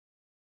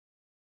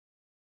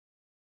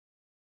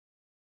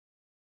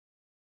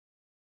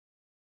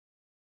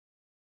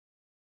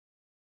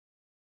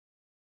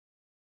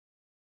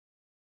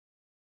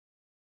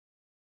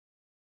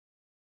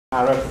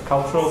Arab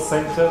Cultural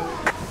Center.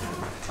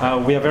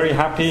 We are very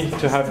happy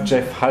to have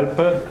Jeff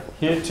Halper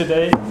here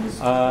today,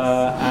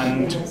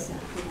 and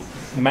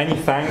many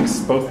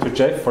thanks both to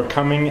Jeff for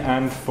coming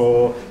and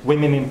for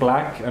Women in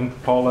Black and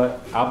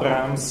Paula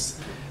Abrams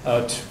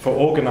for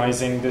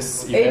organizing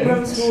this event.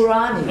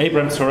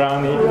 Abrams-Hourani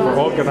for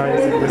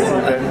organizing this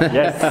event,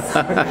 yes.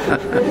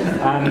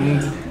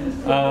 And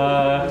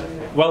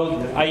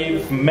well,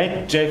 I've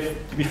met Jeff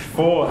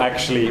before,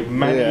 actually,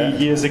 many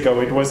years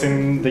ago. It was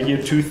in the year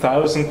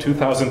 2000,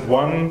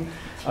 2001,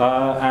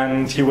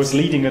 and he was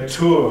leading a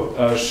tour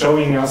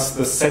showing us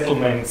the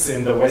settlements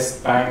in the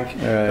West Bank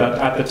that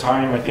at the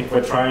time I think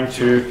were trying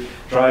to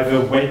drive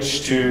a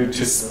wedge to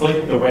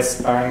split the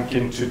West Bank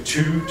into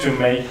two to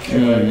make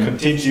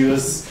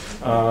contiguous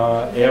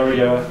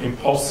area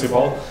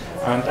impossible.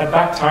 And at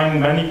that time,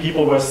 many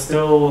people were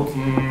still...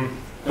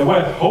 there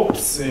were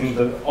hopes in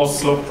the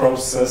Oslo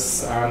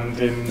process and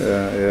in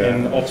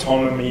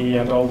autonomy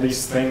and all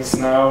these things.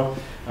 Now,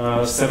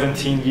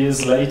 17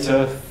 years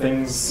later,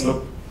 things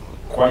look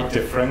quite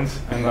different,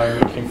 and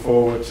I'm looking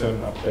forward to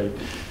an update.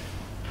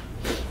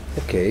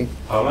 Okay.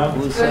 Paula?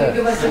 It's going to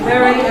give us a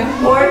very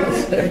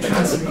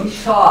important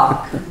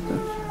talk.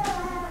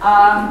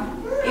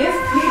 If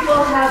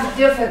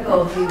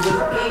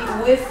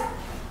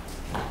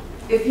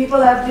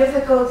people have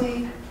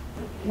difficulty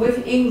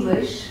with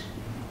English,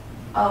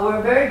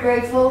 we're very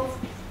grateful.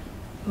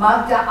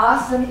 Magda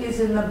Assen is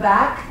in the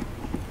back,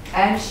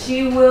 and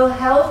she will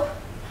help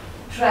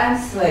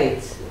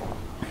translate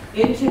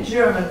into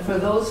German for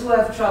those who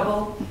have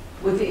trouble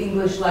with the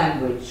English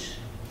language.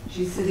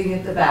 She's sitting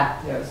at the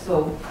back there.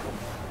 So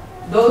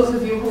those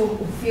of you who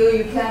feel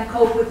you can't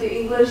cope with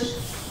the English,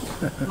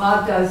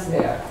 Magda's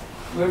there.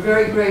 We're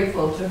very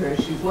grateful to her.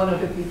 She's one of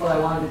the people I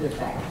wanted to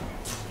thank.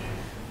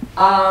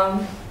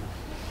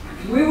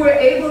 We were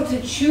able to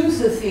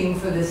choose a theme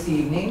for this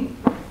evening,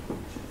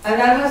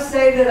 and I must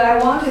say that I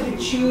wanted to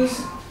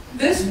choose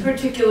this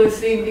particular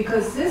theme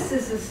because this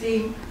is a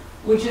theme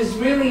which is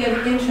really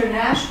an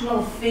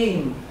international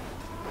theme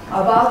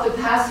about the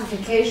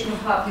pacification of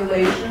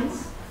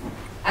populations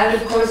and,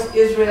 of course,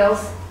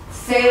 Israel's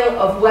sale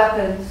of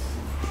weapons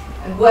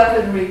and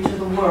weaponry to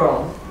the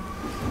world.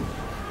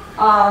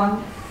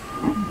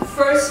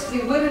 First,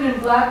 the Women in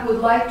Black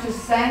would like to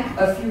thank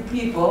a few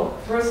people,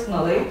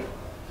 personally,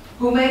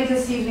 who made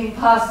this evening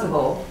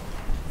possible.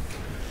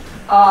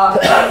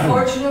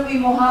 Unfortunately,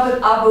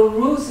 Mohammed Abu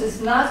Ruz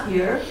is not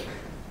here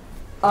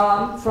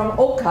from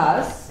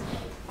OKAZ.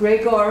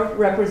 Gregor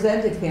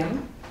represented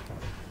him.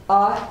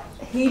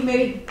 He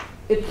made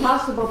it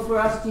possible for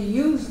us to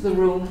use the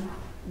room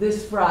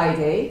this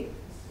Friday,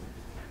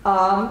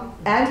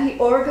 and he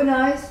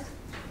organized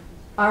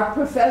our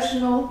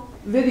professional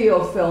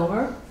video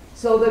filmer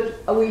so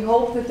that we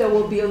hope that there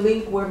will be a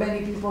link where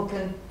many people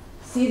can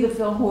see the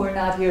film who are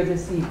not here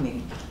this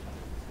evening.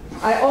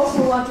 I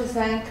also want to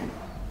thank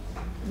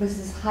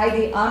Mrs.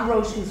 Heidi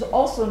Ambrosch, who's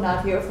also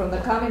not here, from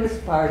the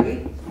Communist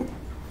Party.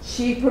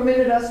 She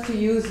permitted us to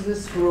use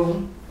this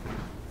room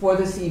for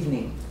this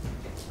evening.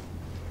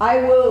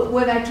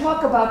 When I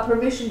talk about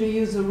permission to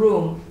use a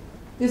room,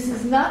 this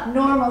is not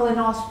normal in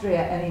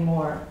Austria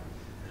anymore.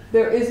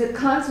 There is a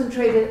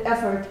concentrated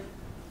effort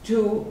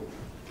to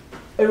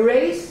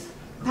erase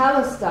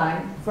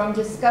Palestine from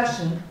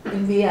discussion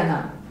in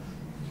Vienna.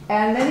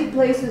 And many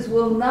places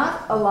will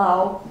not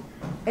allow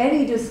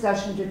any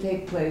discussion to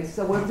take place.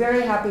 So we're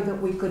very happy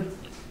that we could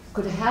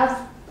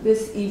have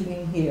this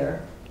evening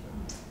here.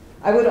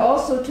 I would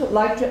also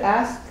like to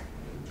ask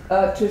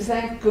to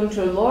thank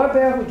Günther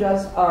Lorbeer, who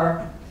does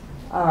our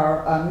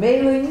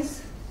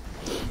mailings,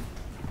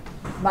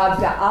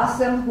 Magda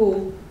Assen,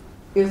 who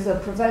is a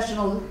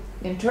professional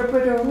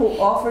interpreter who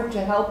offered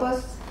to help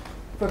us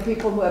for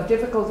people who have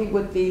difficulty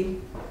with the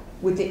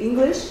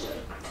English,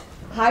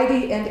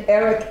 Heidi and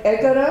Eric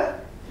Eggerer,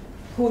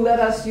 who let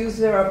us use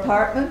their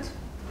apartment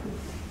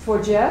for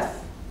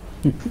Jeff,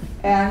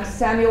 and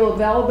Samuel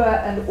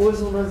Velba and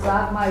Ursula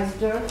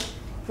Zagmeister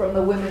from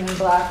the Women in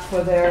Black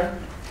for their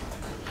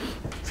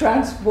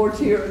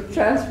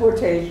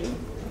transportation.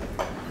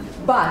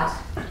 But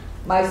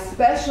my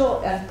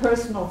special and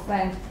personal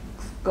thanks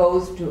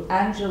goes to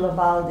Angela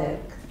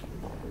Waldeck.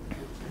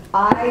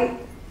 I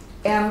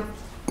am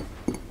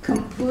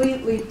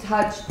completely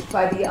touched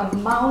by the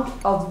amount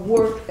of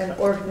work and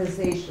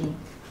organization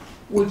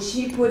which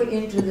she put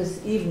into this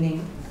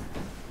evening.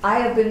 I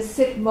have been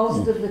sick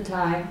most of the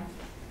time,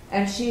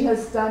 and she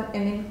has done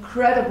an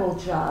incredible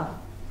job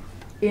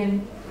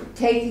in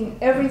taking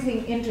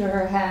everything into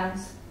her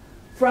hands,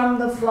 from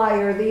the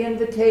flyer, the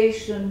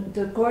invitation,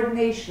 the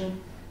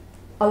coordination.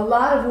 A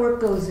lot of work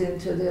goes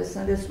into this,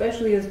 and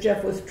especially as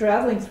Jeff was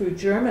traveling through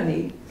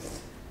Germany,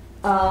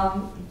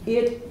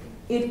 it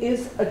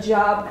is a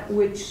job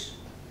which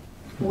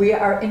we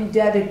are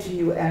indebted to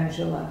you,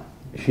 Angela.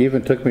 She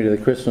even took me to the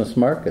Christmas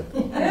market.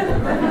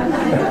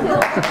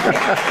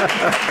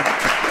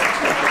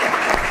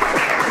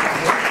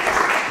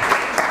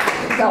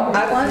 So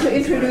I want to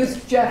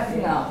introduce Jeff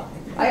now.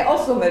 I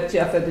also met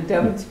Jeff at a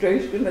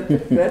demonstration at the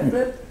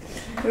Knesset.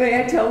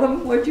 May I tell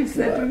them what you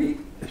said to me?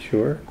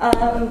 Sure. I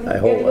hope- it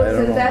I was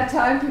don't at know. that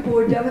time people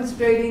were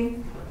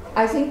demonstrating.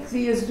 I think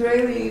the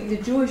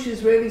Jewish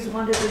Israelis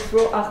wanted to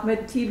throw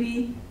Ahmed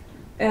Tibi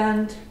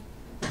and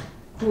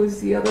who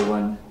was the other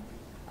one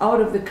out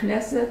of the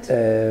Knesset.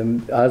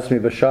 Azmi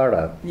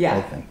Bashara, Yeah.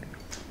 I think.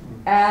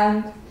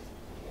 And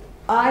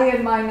I,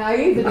 in my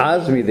naivety,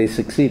 Azmi, they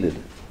succeeded.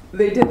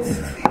 they did.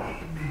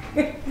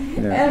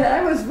 And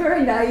I was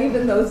very naive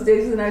in those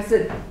days, and I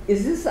said,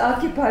 "Is this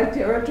occupied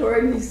territory?"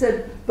 And he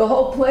said, "The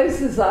whole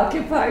place is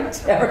occupied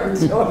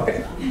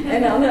territory."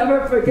 And I'll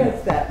never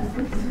forget that.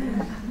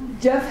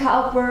 Jeff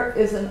Halper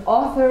is an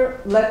author,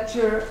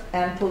 lecturer,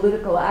 and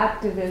political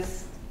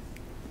activist.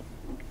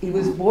 He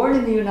was born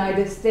in the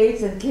United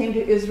States and came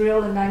to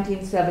Israel in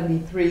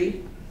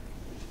 1973.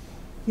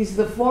 He's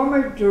the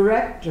former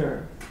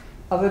director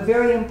of a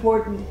very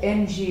important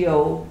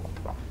NGO,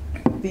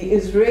 the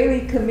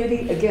Israeli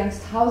Committee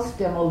Against House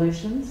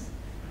Demolitions,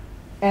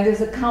 and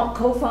is a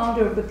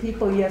co-founder of the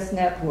People Yes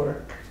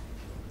Network.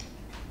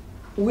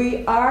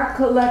 We are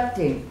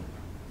collecting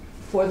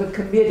for the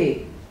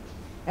committee,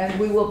 and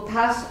we will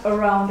pass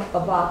around a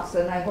box,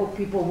 and I hope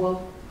people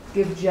will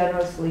give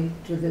generously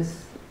to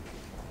this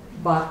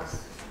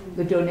box,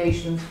 the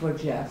donations for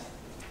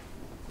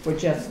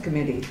Jeff's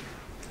committee.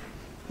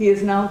 He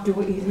is now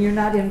doing, you're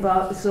not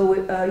involved, so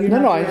you're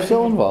not. No, I'm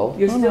still involved.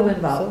 You're No, still no,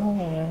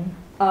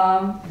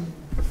 involved.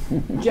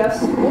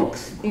 Jeff's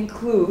books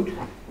include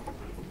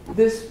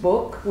this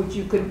book, which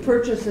you can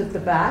purchase at the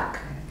back,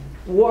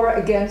 War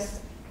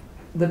Against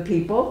the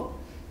People.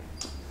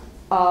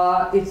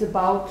 It's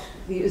about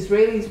the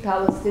Israelis,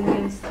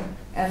 Palestinians,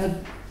 and the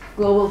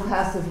global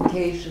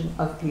pacification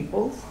of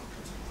peoples.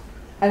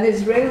 An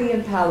Israeli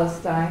in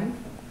Palestine,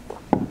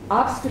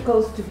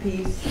 Obstacles to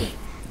Peace,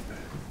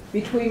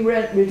 Between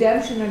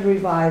Redemption and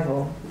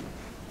Revival.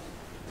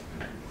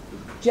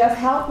 Jeff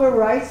Halper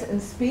writes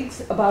and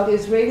speaks about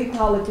Israeli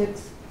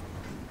politics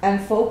and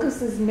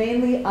focuses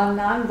mainly on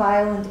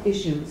nonviolent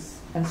issues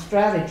and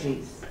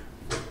strategies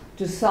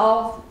to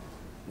solve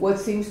what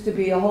seems to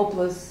be a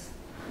hopeless,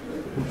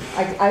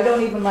 I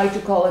don't even like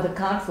to call it a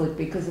conflict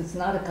because it's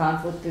not a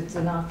conflict, it's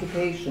an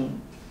occupation.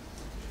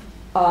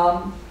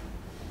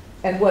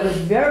 And what is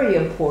very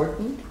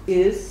important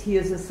is he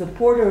is a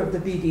supporter of the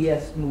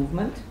BDS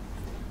movement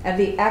and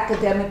the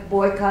academic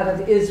boycott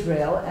of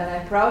Israel, and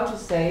I'm proud to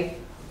say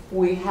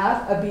we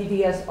have a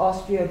BDS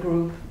Austria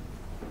group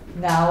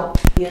now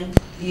in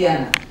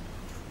Vienna.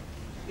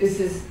 This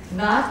is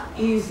not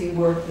easy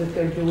work that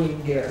they're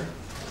doing here.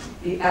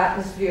 The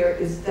atmosphere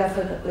is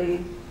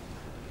definitely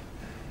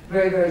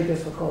very, very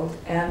difficult,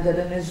 and that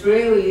an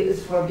Israeli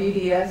is for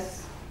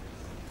BDS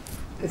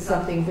is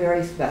something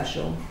very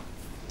special.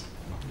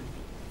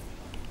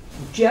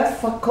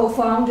 Jeff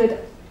co-founded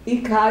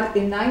OKAZ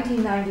in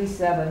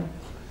 1997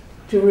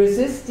 to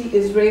resist the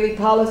Israeli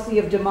policy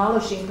of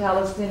demolishing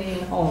Palestinian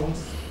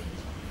homes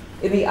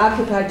in the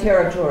occupied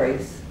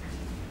territories.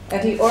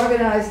 And he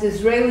organized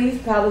Israelis,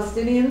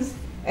 Palestinians,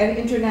 and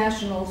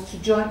internationals to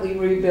jointly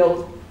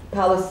rebuild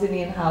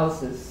Palestinian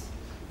houses.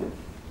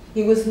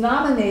 He was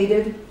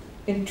nominated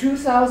in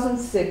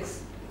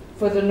 2006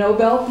 for the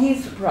Nobel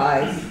Peace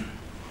Prize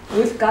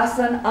with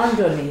Ghassan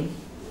Andoni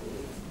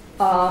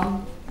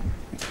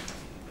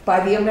by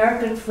the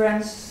American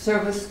Friends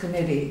Service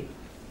Committee.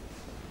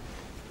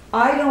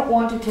 I don't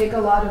want to take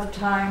a lot of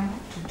time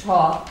to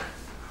talk.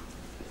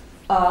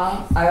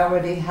 I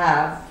already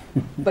have.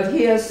 But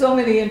he has so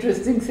many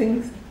interesting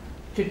things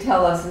to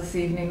tell us this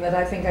evening that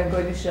I think I'm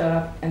going to shut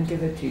up and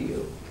give it to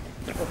you.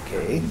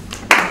 Okay.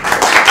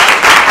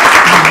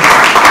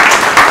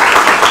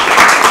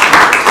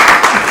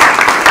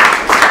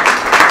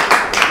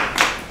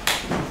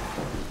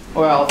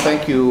 Well,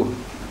 thank you,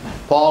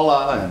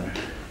 Paula and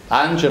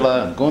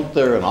Angela and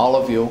Gunther and all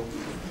of you.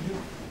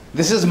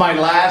 This is my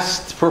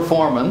last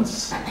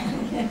performance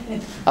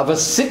of a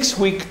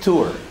 6-week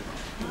tour.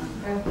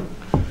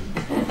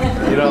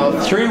 You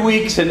know, 3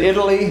 weeks in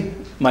Italy,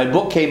 my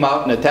book came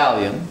out in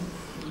Italian,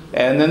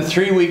 and then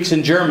 3 weeks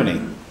in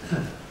Germany,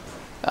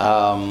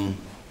 and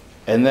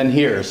then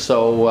here.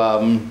 So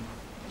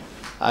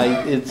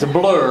it's a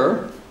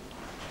blur,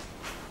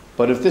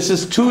 but if this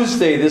is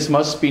Tuesday, this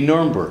must be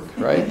Nuremberg,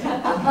 right?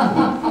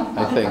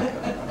 I think.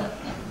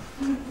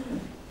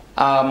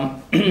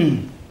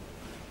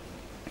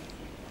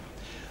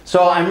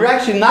 So I'm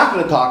actually not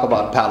going to talk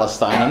about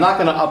Palestine. I'm not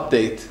going to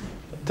update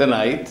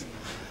tonight.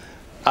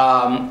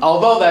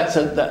 Although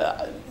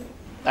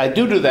I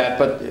do that,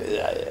 but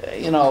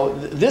you know,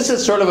 this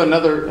is sort of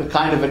another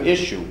kind of an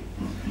issue.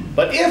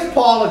 But if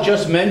Paula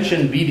just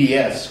mentioned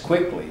BDS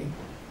quickly,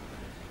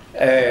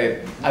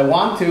 I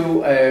want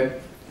to.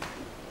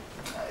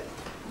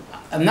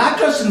 I'm not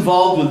just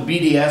involved with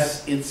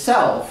BDS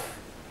itself.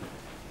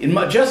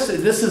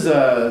 This is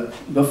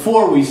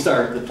before we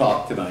start the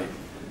talk tonight.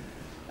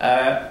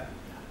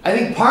 I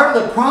think part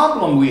of the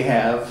problem we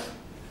have,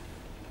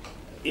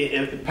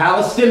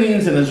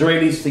 Palestinians and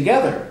Israelis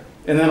together,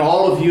 and then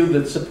all of you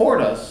that support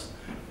us,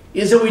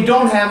 is that we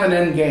don't have an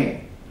end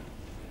game.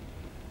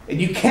 And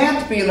you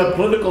can't be in a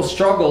political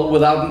struggle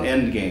without an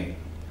end game.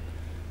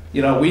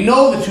 You know, we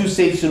know the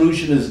two-state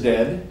solution is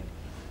dead,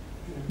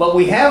 but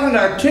we haven't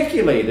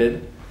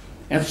articulated,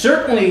 and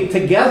certainly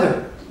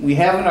together, we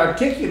haven't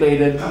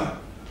articulated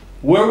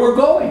where we're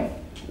going.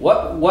 What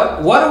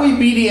are we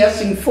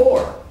BDSing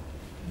for?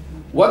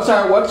 What's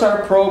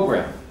our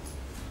program?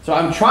 So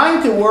I'm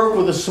trying to work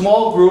with a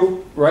small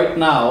group right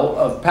now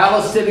of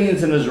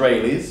Palestinians and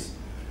Israelis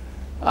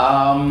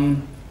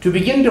to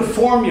begin to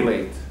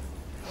formulate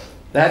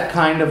that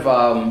kind of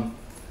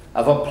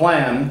a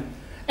plan.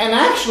 And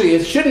actually,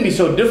 it shouldn't be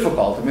so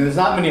difficult. I mean, there's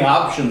not many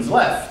options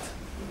left.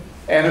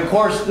 And of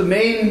course, the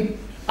main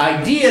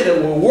idea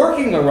that we're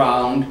working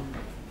around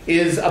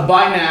is a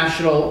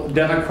binational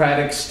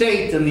democratic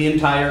state in the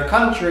entire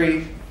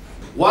country,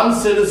 one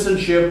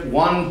citizenship,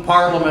 one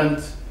parliament,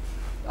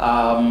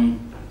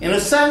 in a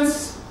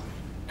sense,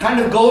 kind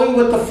of going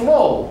with the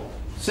flow.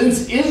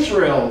 Since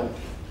Israel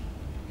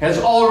has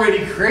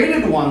already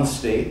created one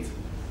state,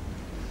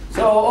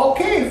 so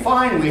okay,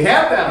 fine, we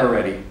have that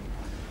already.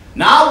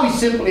 Now we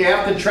simply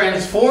have to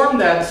transform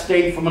that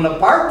state from an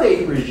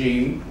apartheid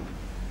regime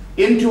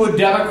into a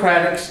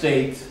democratic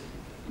state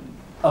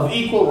of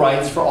equal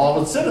rights for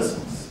all its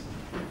citizens.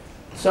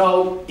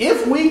 So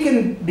if we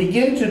can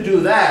begin to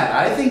do that,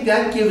 I think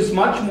that gives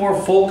much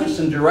more focus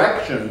and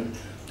direction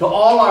to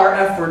all our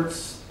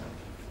efforts,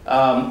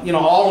 you know,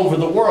 all over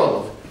the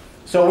world.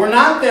 So we're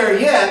not there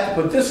yet,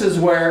 but this is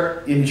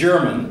where, in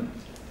German,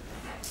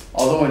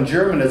 although in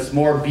German it's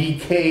more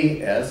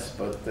BKS,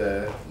 but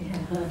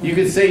you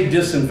could say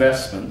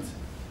disinvestment.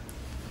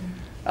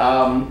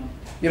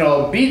 You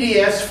know,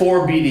 BDS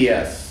for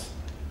BDS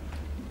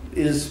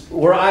is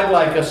where I'd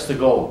like us to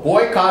go.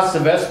 Boycotts,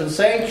 investment,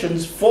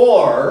 sanctions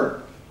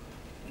for,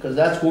 because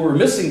that's what we're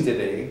missing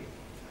today,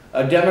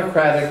 a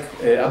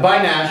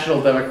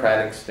binational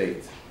democratic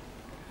state.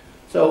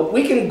 So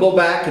we can go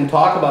back and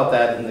talk about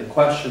that in the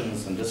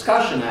questions and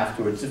discussion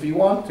afterwards if you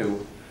want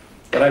to,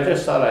 but I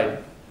just thought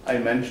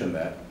I'd mention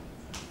that.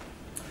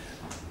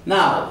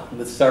 Now,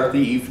 let's start the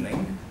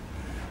evening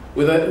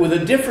with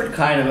a different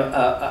kind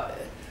of,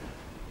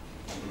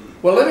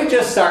 well, let me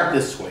just start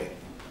this way.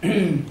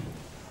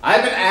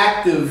 I've been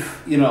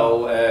active, you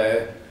know,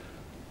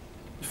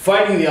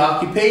 fighting the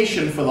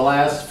occupation for the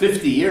last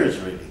 50 years,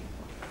 really.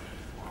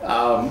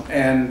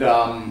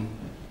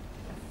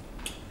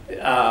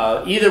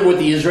 Either with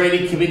the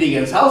Israeli Committee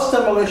Against House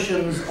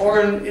Demolitions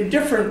or in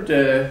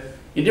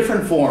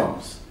different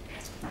forms.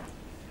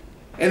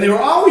 And there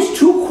were always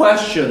two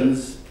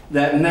questions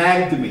that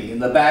nagged me in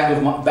the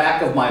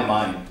back of my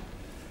mind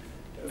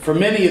for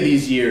many of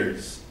these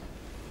years.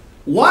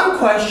 One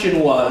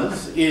question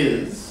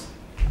is,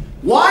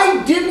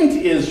 why didn't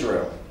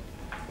Israel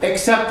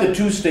accept the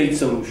two-state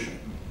solution?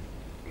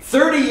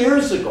 30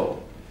 years ago,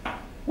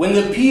 when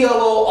the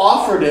PLO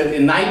offered it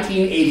in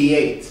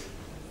 1988.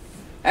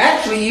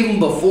 Actually, even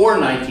before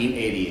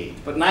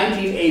 1988, but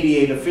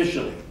 1988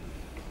 officially.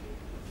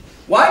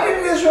 Why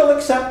didn't Israel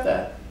accept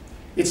that?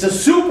 It's a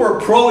super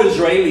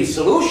pro-Israeli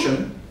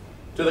solution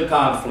to the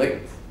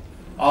conflict.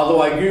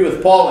 Although I agree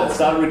with Paula, it's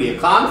not really a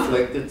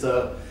conflict, it's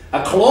a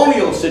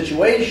colonial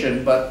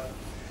situation, but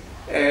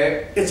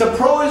it's a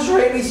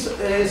pro-Israeli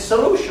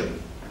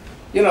solution.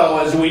 You know,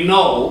 as we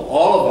know,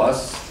 all of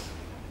us,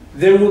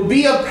 there will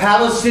be a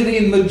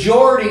Palestinian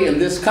majority in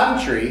this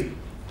country,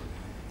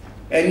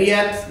 and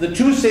yet the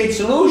two-state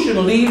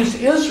solution leaves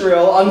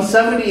Israel on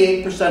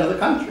 78% of the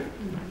country.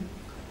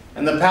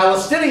 And the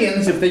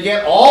Palestinians, if they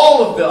get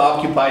all of the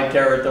occupied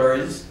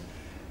territories,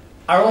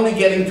 are only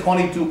getting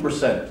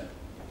 22%.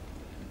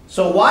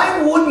 So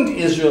why wouldn't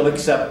Israel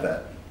accept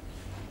that?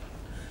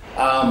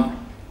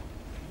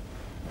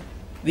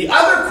 The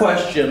other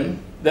question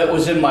that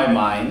was in my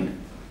mind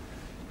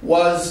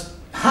was,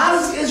 how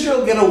does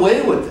Israel get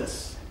away with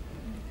this?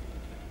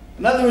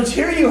 In other words,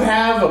 here you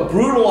have a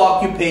brutal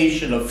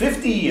occupation of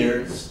 50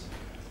 years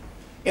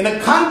in a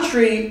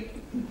country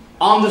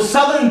on the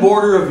southern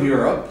border of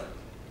Europe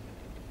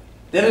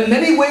that in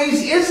many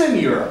ways is in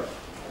Europe.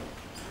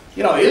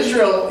 You know,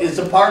 Israel is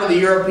a part of the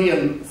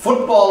European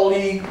Football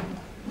League.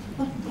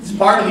 It's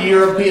part of the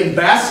European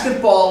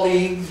Basketball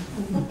League.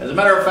 As a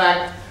matter of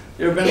fact,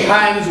 there have been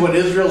times when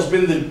Israel's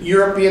been the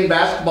European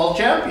basketball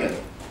champion.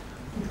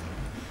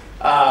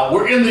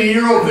 We're in the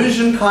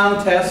Eurovision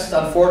contest,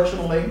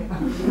 unfortunately.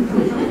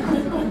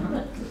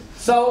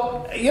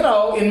 So, you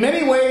know, in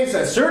many ways,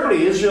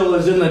 certainly Israel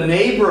is in the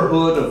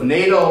neighborhood of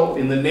NATO,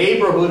 in the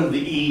neighborhood of the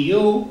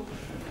EU.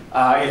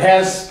 It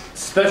has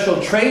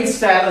special trade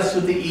status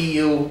with the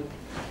EU.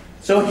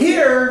 So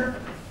here,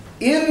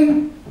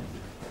 in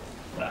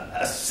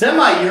a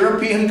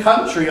semi-European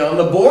country on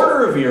the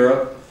border of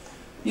Europe,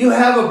 you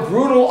have a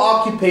brutal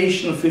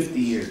occupation of 50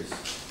 years.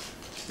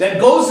 That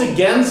goes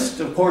against,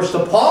 of course,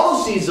 the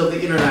policies of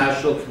the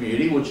international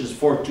community, which is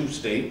for two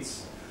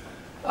states.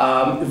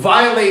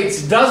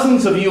 Violates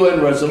dozens of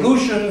UN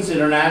resolutions,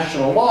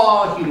 international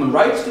law, human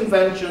rights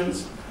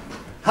conventions.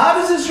 How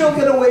does Israel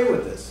get away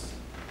with this?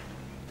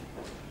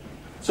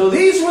 So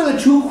these were the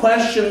two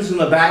questions in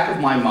the back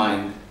of my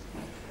mind.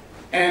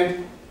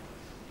 And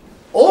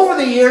Over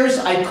the years,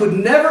 I could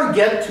never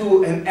get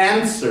to an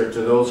answer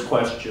to those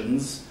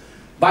questions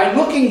by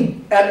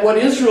looking at what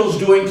Israel's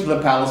doing to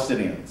the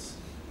Palestinians.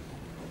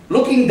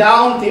 Looking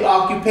down at the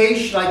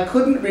occupation, I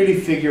couldn't really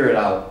figure it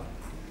out.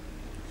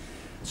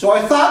 So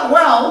I thought,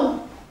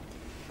 well,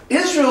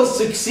 Israel's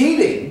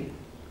succeeding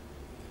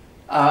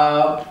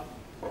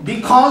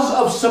because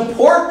of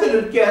support that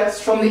it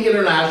gets from the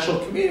international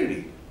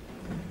community.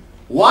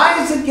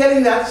 Why is it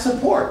getting that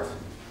support?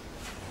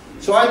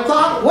 So I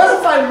thought, what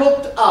if I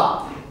looked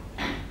up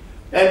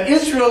at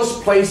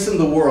Israel's place in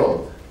the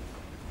world?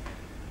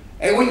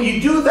 And when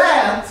you do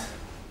that,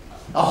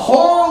 a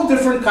whole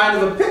different kind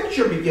of a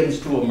picture begins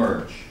to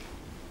emerge.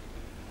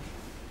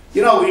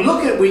 You know,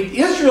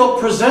 Israel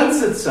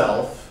presents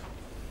itself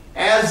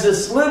as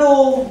this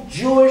little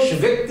Jewish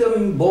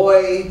victim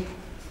boy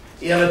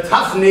in a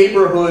tough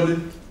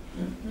neighborhood,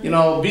 you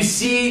know,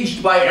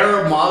 besieged by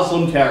Arab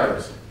Muslim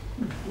terrorism.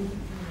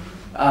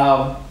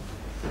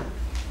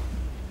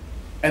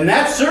 And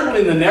that's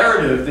certainly the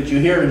narrative that you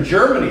hear in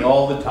Germany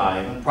all the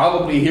time, and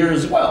probably here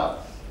as well.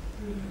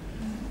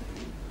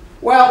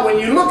 Well, when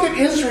you look at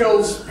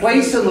Israel's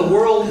place in the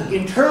world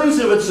in terms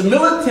of its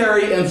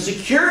military and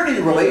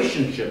security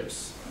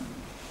relationships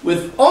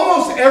with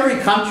almost every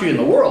country in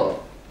the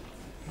world,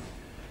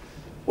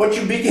 what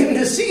you begin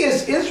to see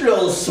is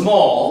Israel is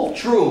small,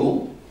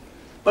 true,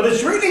 but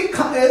it's really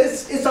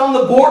it's on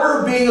the border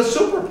of being a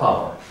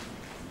superpower.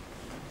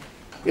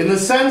 In the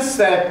sense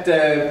that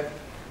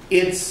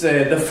it's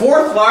the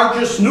fourth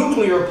largest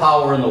nuclear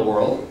power in the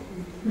world.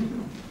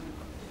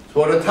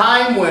 So at a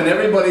time when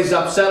everybody's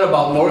upset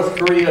about North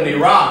Korea and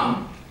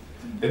Iran,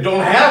 they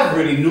don't have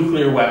really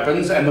nuclear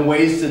weapons and the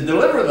ways to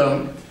deliver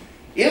them,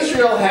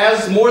 Israel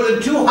has more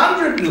than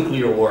 200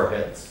 nuclear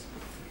warheads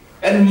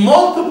and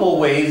multiple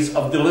ways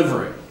of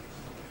delivering.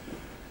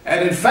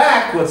 And in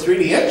fact, what's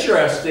really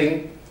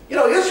interesting, you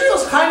know,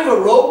 Israel's kind of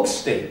a rogue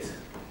state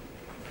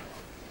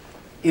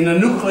in a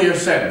nuclear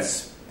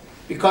sense.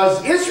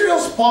 Because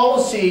Israel's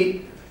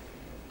policy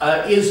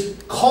is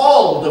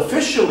called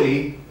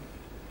officially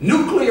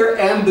nuclear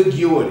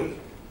ambiguity.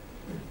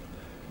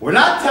 We're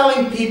not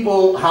telling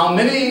people how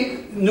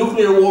many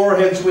nuclear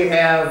warheads we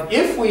have,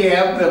 if we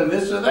have them,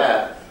 this or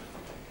that.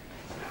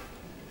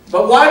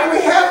 But why do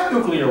we have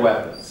nuclear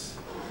weapons?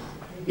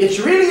 It's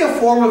really a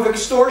form of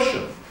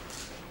extortion.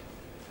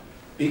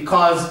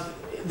 Because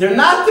they're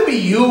not to be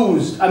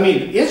used. I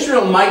mean,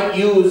 Israel might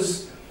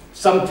use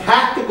some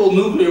tactical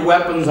nuclear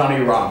weapons on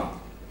Iran.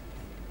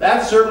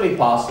 That's certainly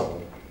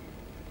possible.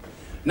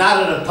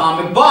 Not an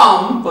atomic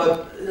bomb,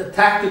 but a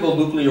tactical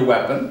nuclear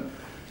weapon.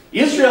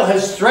 Israel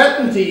has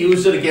threatened to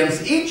use it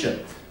against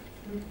Egypt.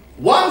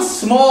 One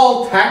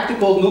small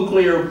tactical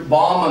nuclear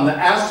bomb on the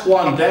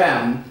Aswan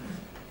Dam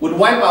would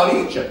wipe out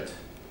Egypt,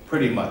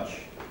 pretty much.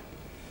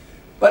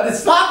 But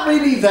it's not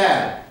really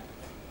that.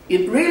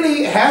 It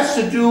really has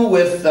to do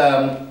with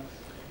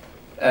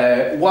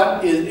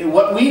what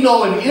we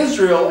know in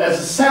Israel as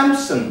a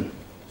Samson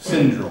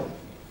syndrome.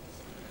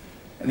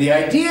 And the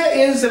idea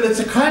is that it's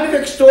a kind of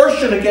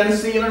extortion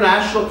against the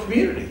international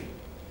community.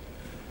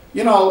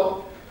 You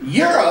know,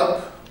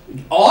 Europe,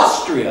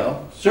 Austria,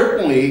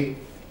 certainly,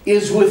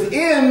 is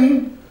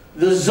within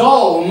the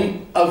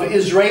zone of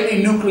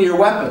Israeli nuclear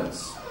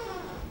weapons.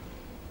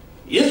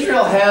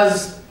 Israel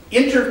has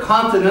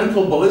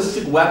intercontinental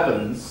ballistic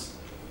weapons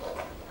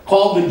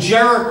called the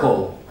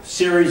Jericho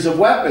series of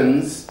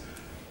weapons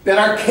that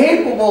are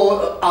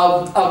capable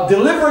of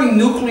delivering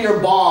nuclear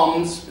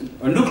bombs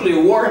or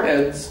nuclear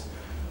warheads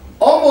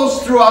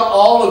almost throughout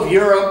all of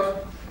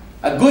Europe,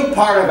 a good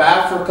part of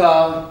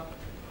Africa,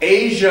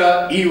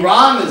 Asia.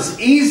 Iran is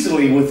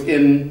easily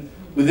within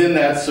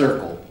that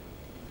circle.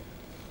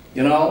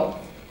 You know?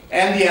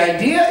 And the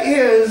idea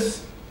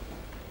is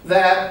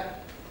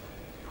that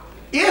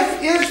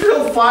if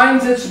Israel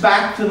finds its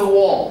back to the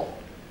wall,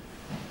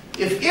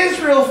 if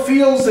Israel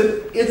feels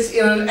that it's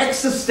in an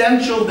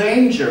existential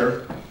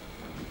danger,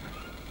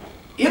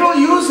 it'll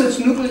use its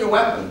nuclear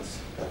weapons.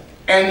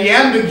 And the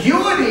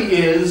ambiguity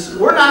is,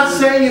 we're not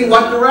saying in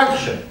what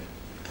direction.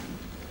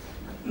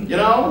 You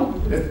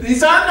know?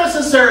 These aren't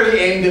necessarily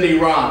aimed at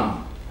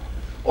Iran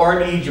or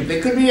at Egypt.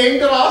 They could be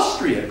aimed at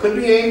Austria. It could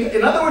be aimed,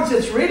 in other words,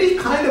 it's really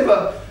kind of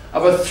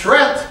a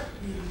threat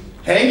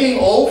hanging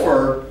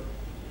over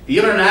the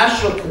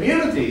international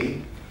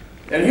community.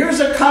 And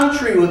here's a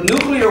country with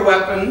nuclear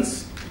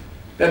weapons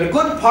that a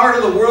good part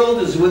of the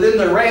world is within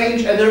their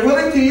range, and they're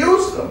willing to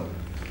use them.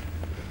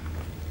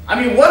 I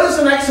mean, what is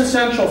an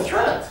existential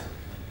threat?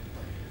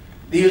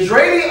 The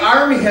Israeli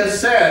army has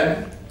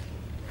said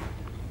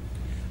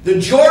the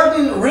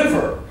Jordan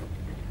River,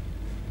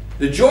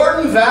 the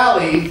Jordan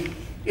Valley,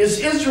 is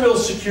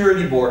Israel's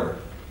security border.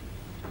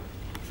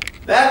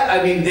 That,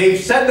 I mean, they've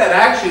said that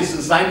actually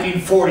since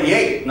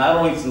 1948, not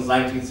only since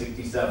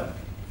 1967.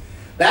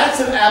 That's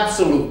an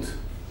absolute.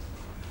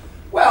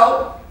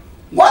 Well,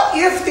 what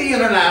if the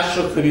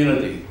international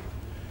community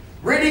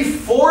really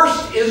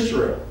forced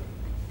Israel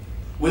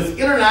with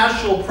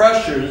international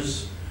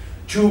pressures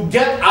to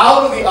get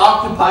out of the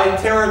occupied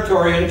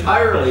territory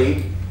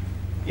entirely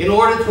in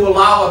order to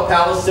allow a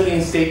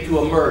Palestinian state to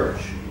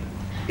emerge.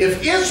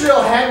 If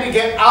Israel had to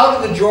get out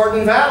of the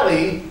Jordan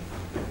Valley,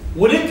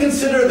 would it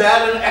consider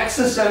that an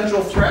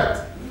existential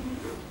threat?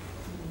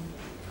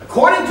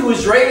 According to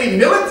Israeli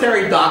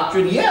military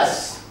doctrine,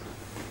 yes.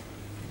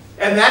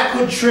 And that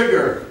could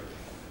trigger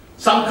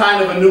some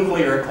kind of a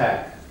nuclear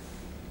attack.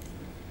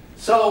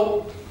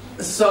 So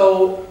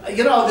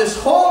you know,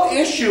 this whole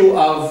issue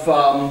of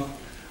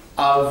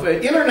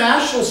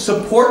international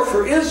support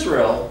for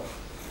Israel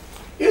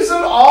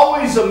isn't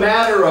always a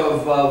matter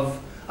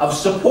of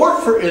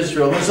support for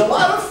Israel. There's a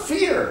lot of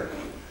fear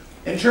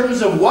in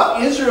terms of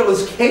what Israel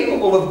is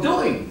capable of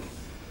doing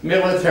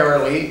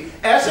militarily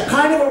as a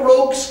kind of a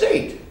rogue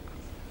state.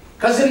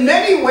 Because in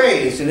many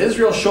ways, and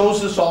Israel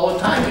shows this all the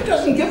time, it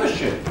doesn't give a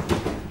shit.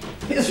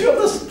 Israel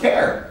doesn't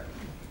care.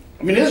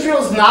 I mean,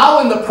 Israel's now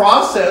in the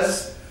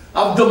process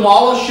of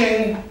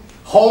demolishing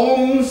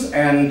homes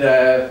and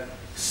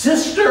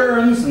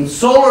cisterns and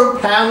solar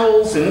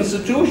panels and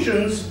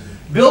institutions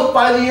built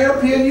by the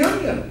European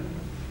Union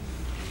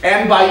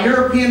and by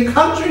European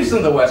countries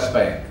in the West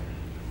Bank.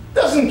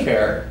 Doesn't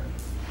care.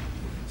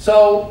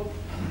 So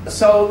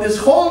this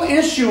whole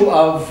issue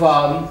of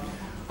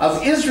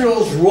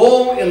Israel's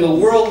role in the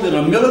world in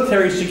a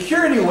military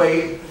security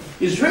way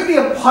is really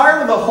a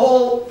part of the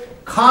whole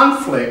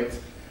conflict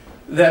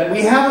that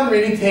we haven't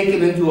really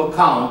taken into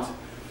account.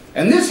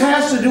 And this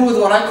has to do with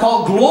what I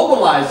call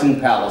globalizing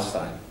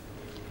Palestine.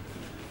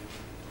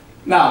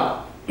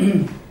 Now,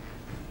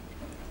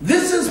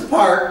 this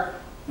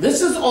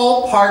is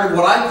all part of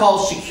what I call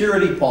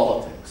security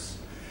politics.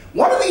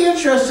 One of the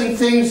interesting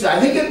things, I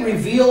think it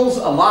reveals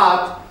a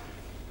lot.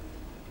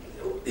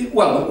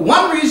 Well,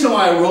 one reason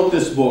why I wrote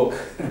this book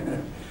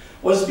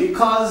was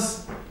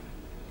because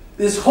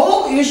this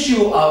whole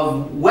issue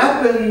of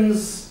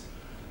weapons,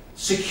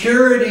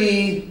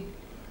 security,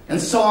 and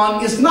so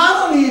on is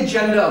not on the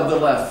agenda of the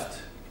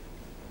left.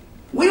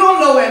 We don't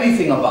know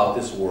anything about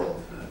this world.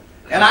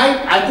 And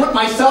I put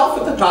myself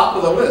at the top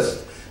of the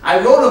list. I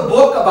wrote a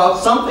book about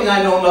something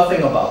I know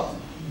nothing about.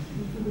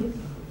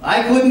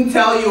 I couldn't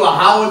tell you a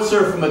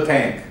howitzer from a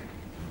tank.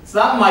 It's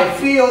not my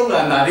field.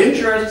 I'm not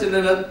interested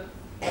in it.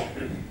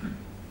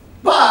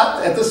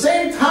 But at the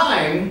same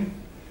time,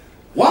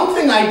 one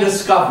thing I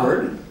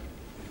discovered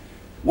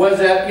was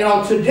that, you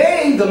know,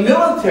 today the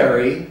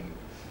military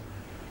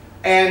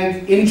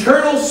and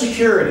internal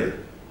security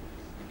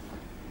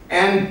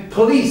and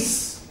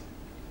police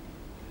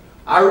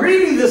are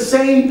really the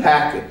same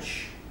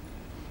package.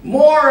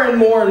 More and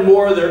more and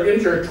more they're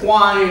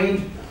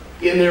intertwined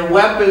in their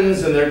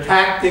weapons and their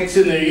tactics,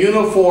 in their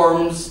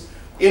uniforms,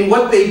 in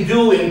what they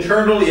do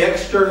internally,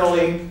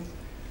 externally.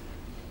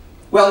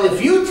 Well,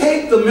 if you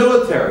take the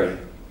military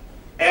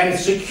and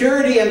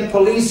security and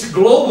police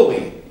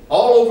globally,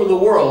 all over the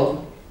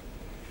world,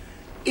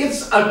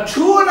 it's a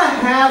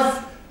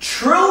 €2.5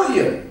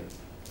 trillion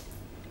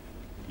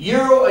a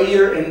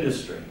year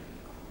industry.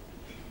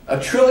 A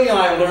trillion,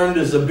 I learned,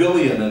 is a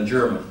billion in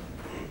German.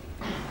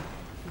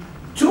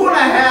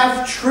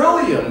 $2.5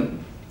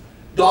 trillion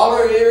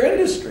a year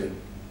industry.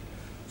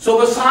 So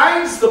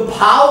besides the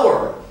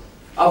power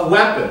of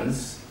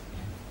weapons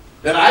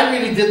that I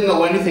really didn't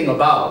know anything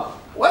about,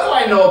 what do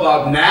I know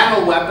about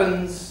nano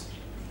weapons?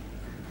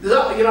 You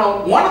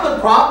know, one of the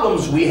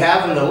problems we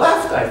have in the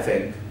left, I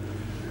think,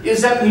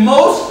 is that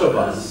most of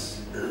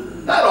us,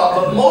 not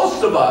all, but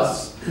most of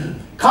us,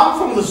 come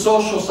from the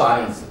social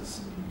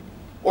sciences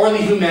or the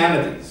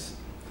humanities.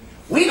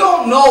 We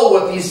don't know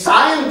what these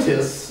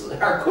scientists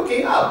are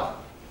cooking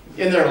up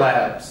in their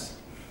labs.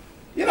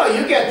 You know,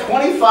 you get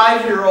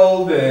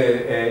 25-year-old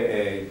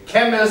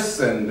chemists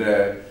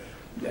and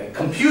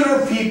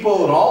computer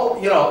people and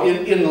all, you know,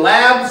 in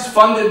labs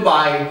funded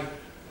by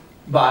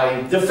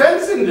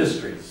defense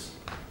industries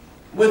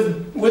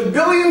with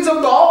billions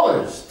of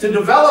dollars to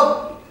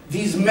develop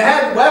these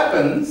mad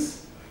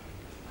weapons.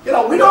 You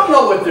know, we don't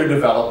know what they're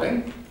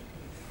developing.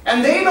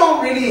 And they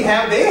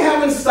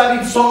haven't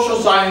studied social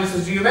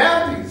sciences and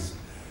humanities.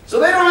 So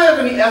they don't have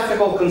any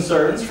ethical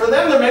concerns. For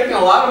them, they're making a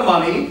lot of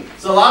money.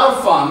 It's a lot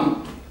of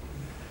fun.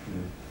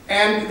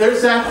 And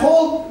there's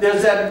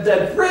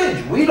that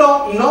bridge. We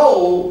don't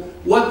know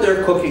what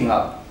they're cooking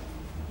up.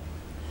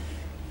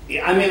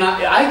 I mean,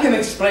 I can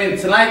explain it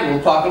tonight.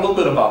 We'll talk a little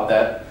bit about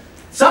that.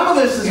 Some of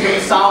this is going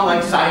to sound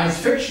like science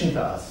fiction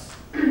to us.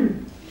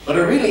 But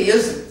it really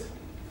isn't.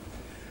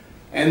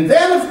 And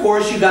then, of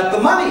course, you got the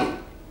money.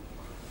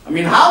 I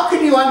mean, how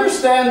can you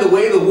understand the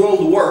way the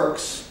world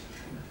works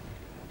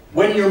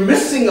when you're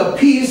missing a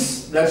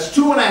piece that's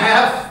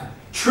 2.5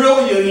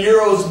 trillion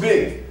euros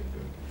big?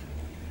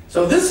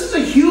 So this is a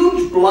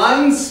huge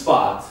blind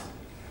spot,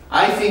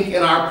 I think,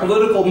 in our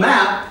political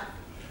map.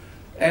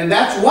 And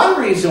that's one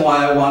reason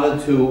why I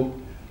wanted to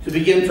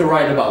begin to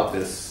write about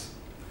this.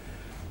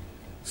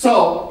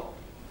 So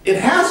it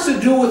has to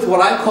do with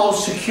what I call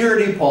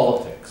security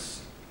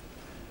politics.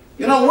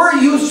 You know, we're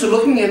used to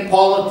looking at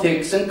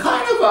politics in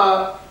kind of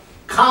a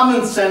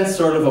common sense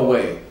sort of a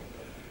way.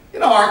 You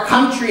know, our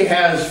country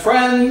has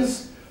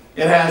friends,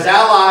 it has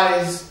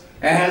allies,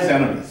 and it has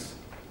enemies.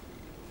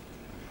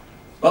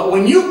 But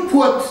when you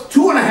put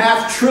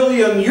 2.5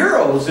 trillion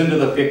euros into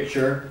the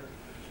picture,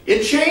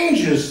 it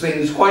changes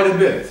things quite a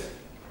bit.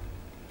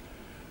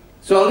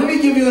 So let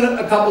me give you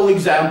a couple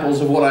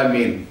examples of what I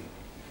mean.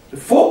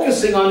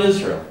 Focusing on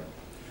Israel.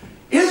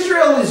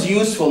 Israel is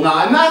useful. Now,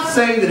 I'm not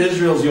saying that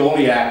Israel is the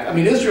only act. I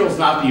mean, Israel's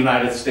not the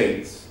United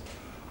States.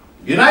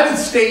 The United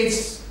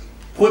States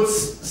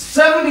puts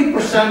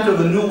 70% of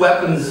the new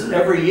weapons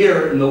every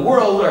year in the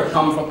world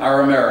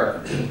are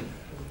American.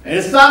 And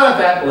it's not at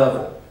that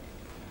level.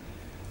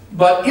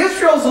 But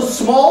Israel's a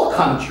small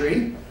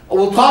country.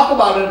 We'll talk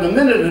about it in a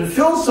minute. It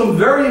fills some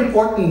very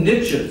important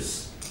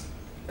niches,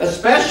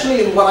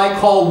 especially in what I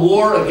call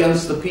war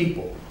against the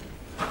people.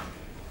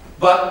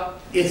 But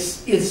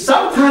it's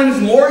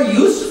sometimes more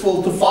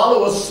useful to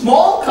follow a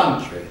small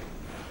country,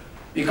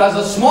 because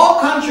a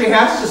small country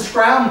has to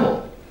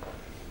scramble,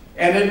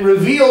 and it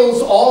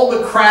reveals all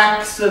the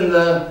cracks and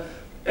the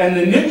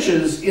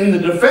niches in the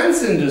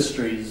defense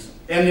industries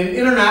and in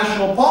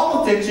international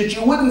politics that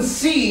you wouldn't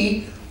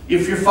see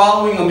if you're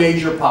following a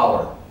major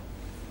power.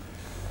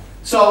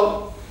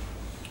 So,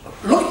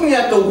 looking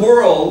at the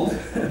world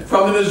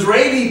from an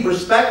Israeli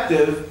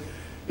perspective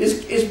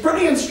is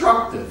pretty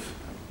instructive.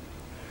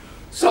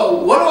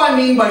 So, what do I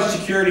mean by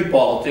security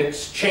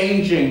politics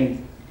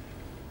changing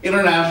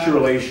international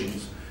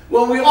relations?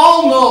 Well, we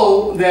all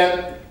know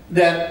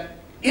that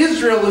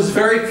Israel is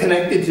very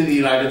connected to the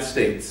United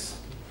States.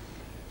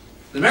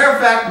 As a matter of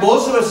fact,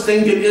 most of us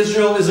think that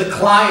Israel is a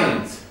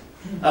client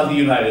of the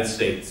United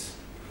States.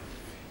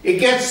 It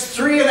gets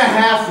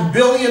 $3.5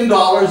 billion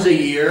a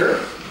year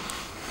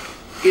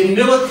in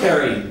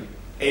military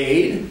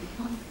aid,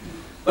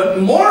 but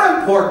more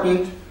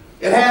important,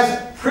 it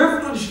has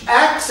privileged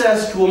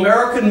access to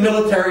American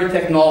military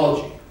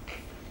technology.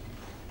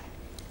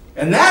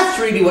 And that's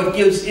really what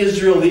gives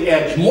Israel the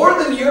edge,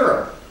 more than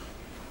Europe.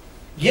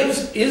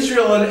 Gives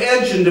Israel an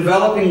edge in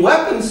developing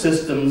weapon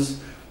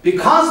systems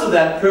because of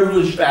that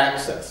privileged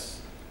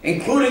access,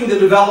 including the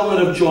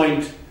development of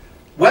joint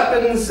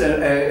weapons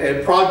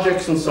and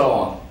projects and so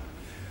on.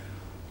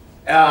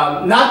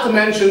 Not to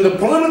mention the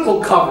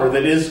political cover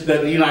that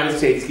the United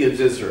States gives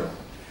Israel.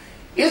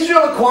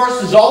 Israel, of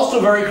course, is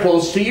also very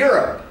close to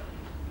Europe,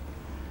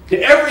 to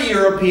every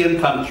European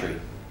country.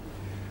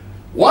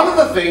 One of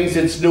the things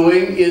it's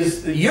doing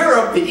is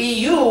Europe, the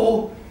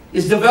EU,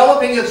 is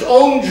developing its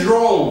own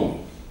drone.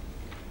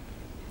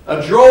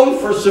 A drone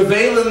for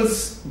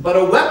surveillance, but a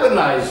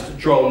weaponized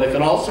drone that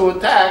can also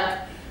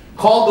attack,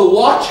 called the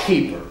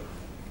Watchkeeper.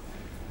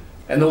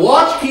 And the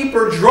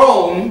Watchkeeper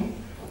drone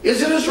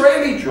is an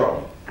Israeli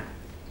drone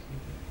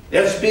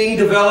that's being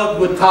developed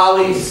with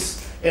Thales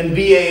and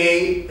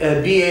BAE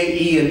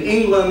in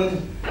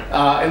England,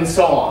 and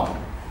so on.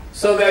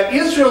 So that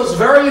Israel is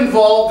very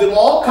involved in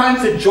all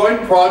kinds of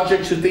joint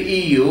projects with the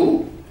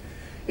EU,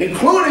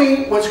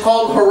 including what's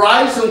called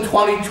Horizon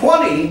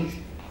 2020,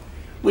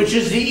 which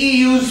is the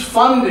EU's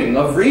funding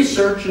of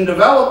research and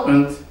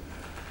development,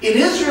 in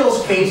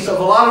Israel's case, of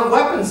a lot of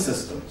weapon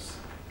systems.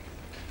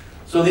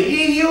 So the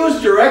EU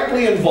is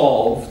directly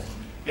involved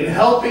in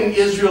helping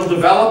Israel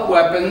develop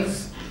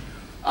weapons.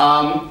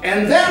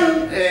 And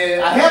then,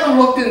 I haven't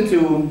looked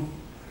into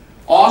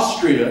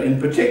Austria in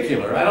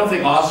particular. I don't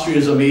think Austria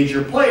is a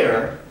major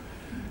player.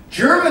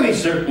 Germany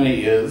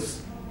certainly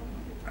is.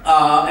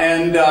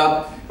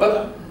 But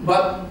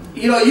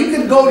you know, you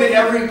can go to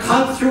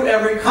through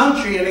every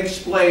country and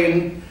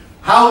explain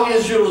how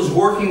Israel is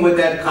working with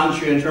that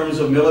country in terms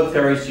of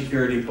military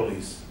security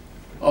police.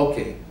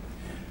 Okay.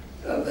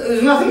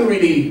 There's nothing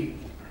really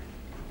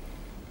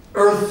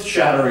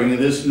earth-shattering in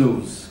this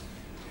news.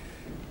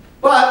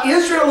 But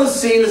Israel is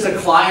seen as a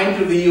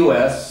client of the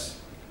U.S.,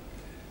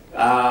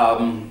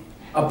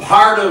 a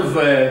part of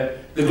the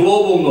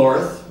global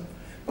north.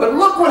 But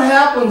look what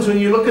happens when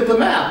you look at the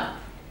map.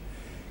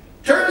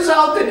 Turns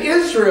out that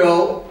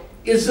Israel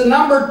is the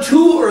number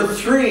 2 or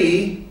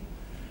 3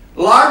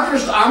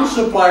 largest arms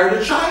supplier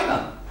to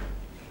China.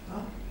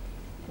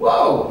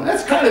 Whoa,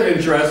 that's kind of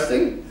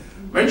interesting.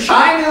 I mean,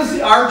 China is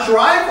the arch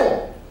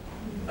rival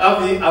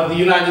of the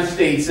United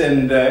States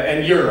and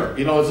Europe.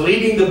 You know, it's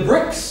leading the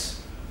BRICS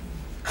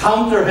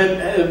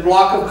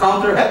block of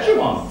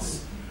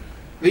counter-hegemons.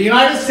 The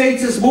United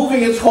States is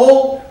moving its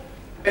whole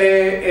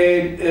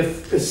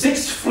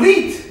 6th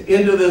Fleet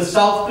into the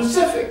South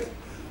Pacific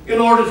in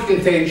order to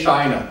contain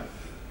China.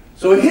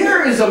 So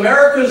here is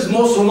America's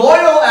most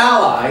loyal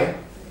ally.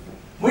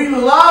 We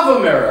love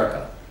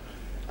America.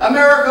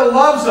 America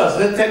loves us.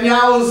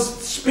 Netanyahu is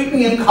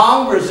speaking in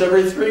Congress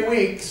every 3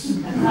 weeks.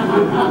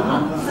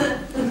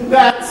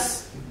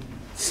 That's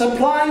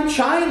supplying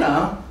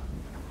China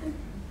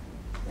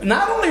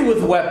not only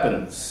with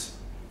weapons.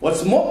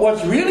 What's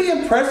really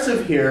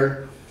impressive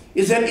here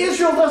is that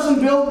Israel doesn't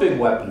build big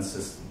weapon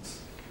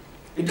systems.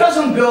 It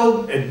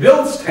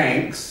builds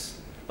tanks,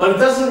 but it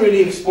doesn't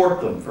really export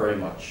them very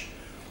much.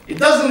 It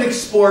doesn't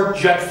export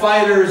jet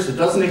fighters, it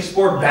doesn't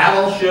export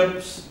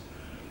battleships,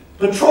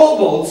 patrol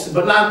boats,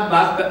 but not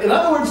in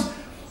other words,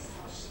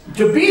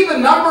 to be the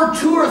number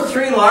 2 or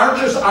 3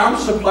 largest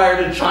arms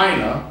supplier to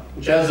China,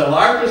 which has the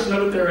largest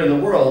military in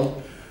the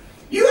world,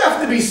 you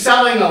have to be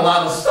selling a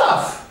lot of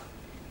stuff.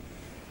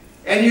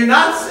 And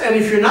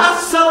if you're not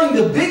selling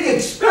the big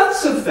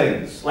expensive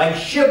things, like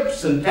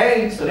ships and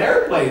tanks and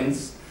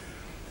airplanes,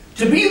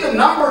 to be the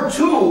number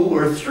 2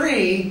 or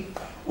 3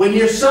 when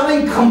you're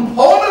selling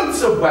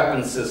components of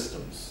weapon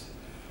systems,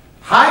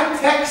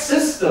 high-tech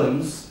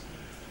systems,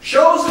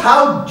 shows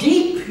how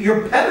deep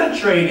you're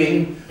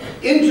penetrating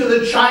into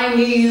the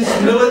Chinese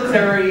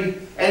military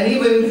and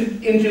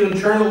even into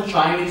internal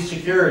Chinese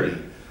security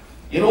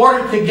in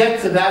order to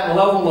get to that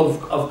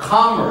level of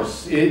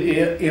commerce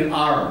in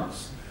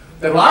arms.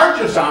 The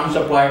largest arms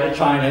supplier to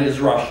China is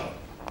Russia.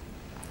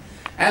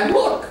 And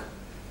look,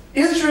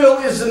 Israel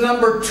is the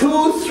number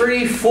 2,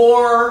 3,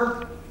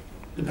 4,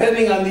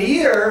 depending on the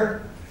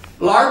year,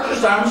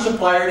 largest arms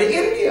supplier to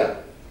India.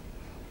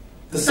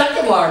 The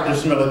second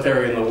largest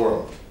military in the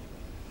world.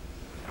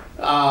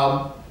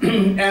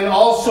 And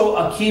also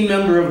a key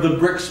member of the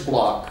BRICS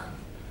bloc.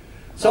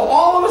 So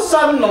all of a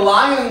sudden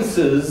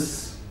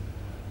alliances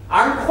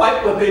aren't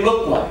quite what they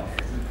look like.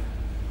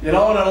 You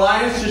know, and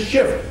alliances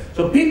shift.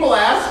 So people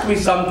ask me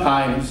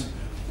sometimes,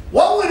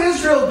 what would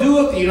Israel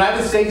do if the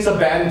United States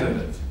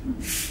abandoned it?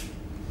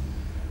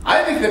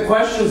 I think the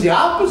question is the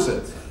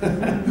opposite.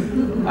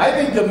 I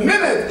think the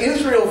minute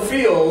Israel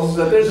feels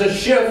that there's a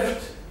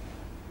shift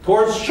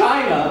towards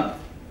China,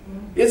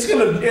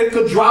 it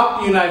could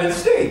drop the United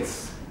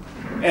States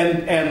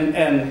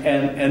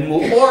and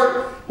move.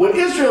 Or what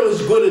Israel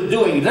is good at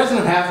doing, it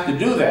doesn't have to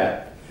do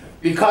that,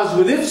 because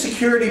within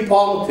security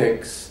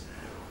politics,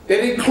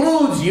 it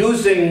includes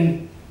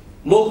using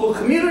local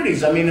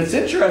communities. I mean, it's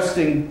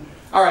interesting.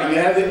 All right, you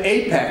have the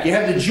AIPAC, you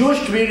have the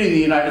Jewish community in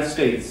the United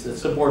States that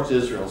supports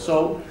Israel.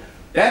 So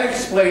that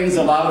explains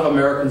a lot of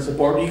American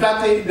support. You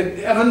got the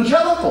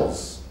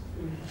evangelicals.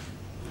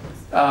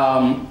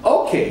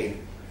 Okay.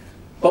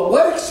 But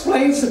what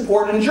explains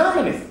support in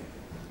Germany?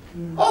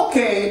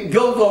 Okay,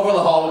 guilt over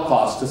the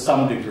Holocaust to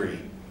some degree.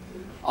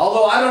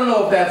 Although I don't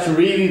know if that's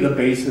really the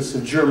basis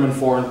of German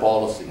foreign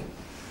policy.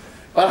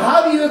 But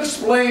how do you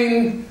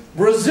explain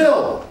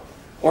Brazil,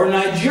 or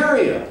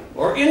Nigeria,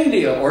 or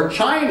India, or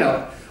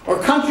China, or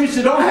countries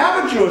that don't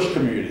have a Jewish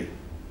community?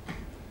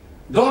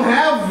 Don't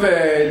have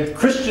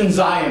Christian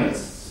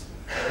Zionists.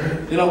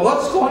 You know,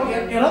 what's going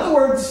on? In other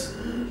words,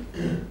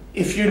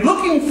 if you're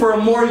looking for a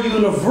more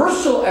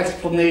universal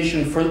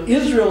explanation for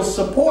Israel's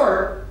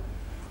support,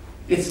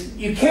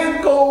 you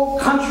can't go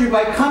country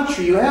by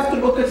country. You have to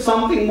look at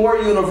something more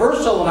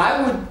universal, and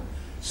I would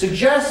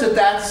suggest that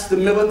that's the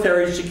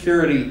military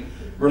security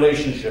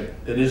relationship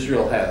that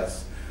Israel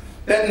has.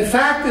 That in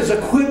fact is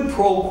a quid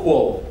pro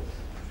quo.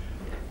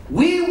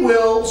 We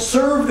will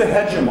serve the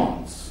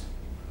hegemons,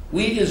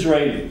 we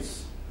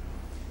Israelis.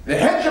 The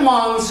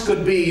hegemons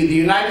could be the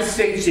United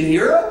States in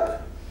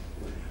Europe,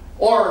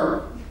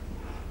 or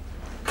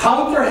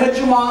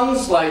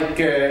counter-hegemons like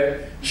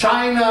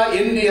China,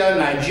 India,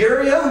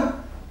 Nigeria,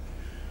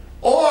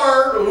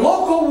 or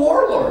local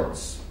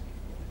warlords.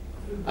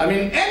 I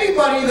mean,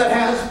 anybody that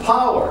has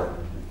power.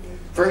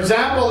 For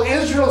example,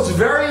 Israel's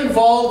very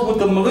involved with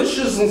the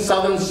militias in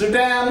southern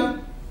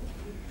Sudan,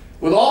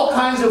 with all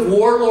kinds of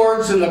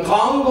warlords in the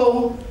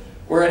Congo,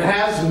 where it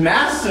has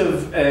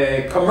massive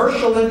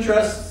commercial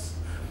interests,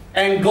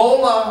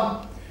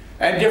 Angola,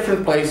 and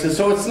different places.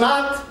 So it's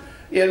not...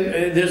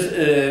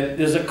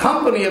 There's a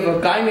company of a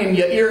guy named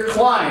Yair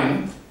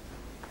Klein,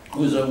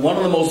 who's one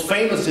of the most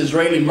famous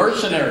Israeli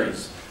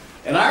mercenaries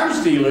and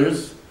arms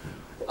dealers.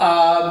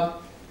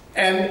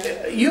 And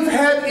you've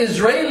had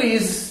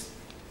Israelis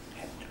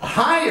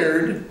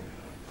hired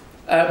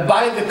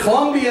by the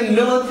Colombian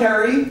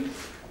military,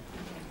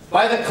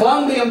 by the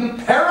Colombian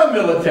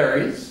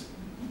paramilitaries,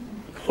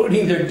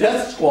 including their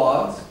death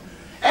squads,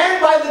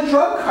 and by the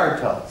drug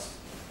cartels.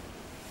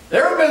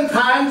 There have been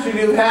times when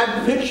you've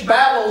had pitched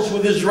battles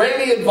with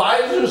Israeli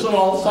advisors on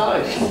all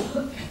sides.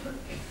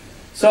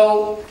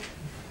 So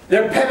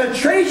their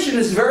penetration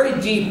is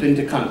very deep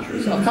into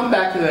countries. I'll come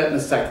back to that in a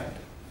second.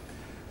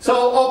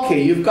 So,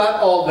 okay, you've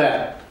got all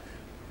that.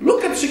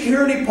 Look at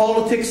security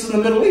politics in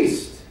the Middle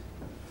East.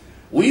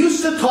 We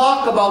used to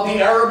talk about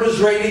the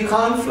Arab-Israeli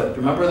conflict.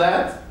 Remember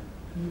that?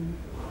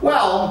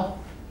 Well,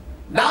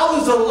 now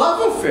there's a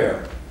love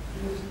affair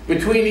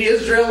between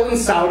Israel and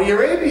Saudi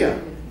Arabia.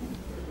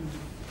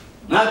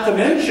 Not to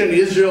mention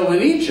Israel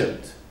and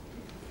Egypt.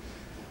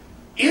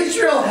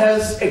 Israel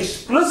has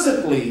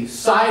explicitly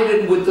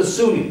sided with the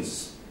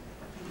Sunnis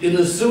in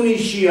the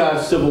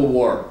Sunni-Shia civil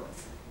war.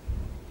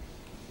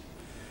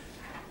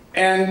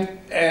 And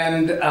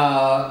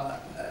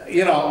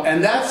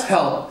that's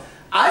helped.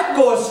 I'd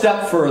go a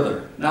step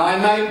further.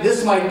 Now,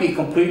 this might be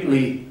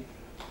completely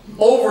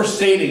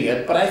overstating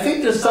it, but I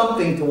think there's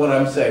something to what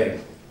I'm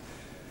saying.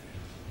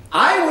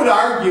 I would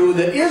argue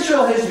that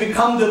Israel has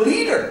become the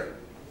leader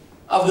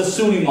of the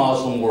Sunni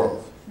Muslim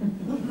world.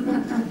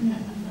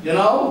 You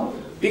know?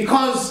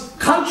 Because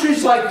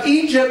countries like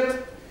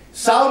Egypt,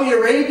 Saudi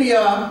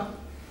Arabia,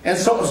 and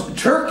so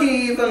Turkey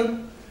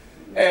even,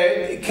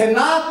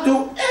 cannot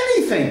do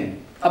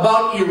anything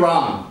about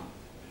Iran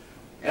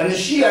and the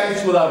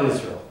Shiites without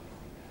Israel.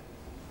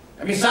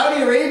 I mean,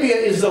 Saudi Arabia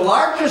is the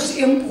largest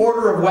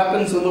importer of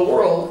weapons in the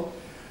world,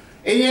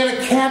 and yet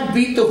it can't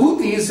beat the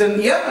Houthis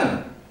in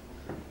Yemen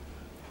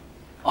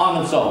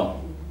on its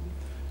own.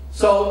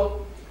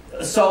 So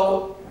the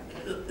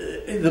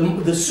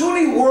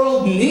Sunni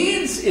world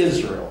needs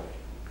Israel.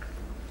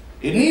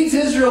 It needs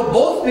Israel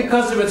both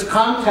because of its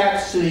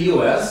contacts to the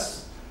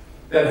U.S.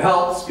 that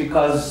helps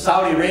because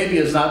Saudi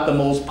Arabia is not the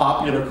most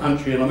popular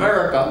country in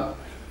America,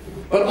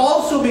 but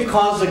also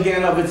because,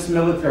 again, of its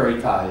military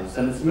ties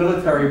and its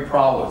military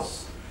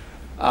prowess.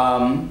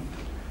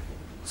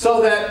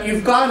 So that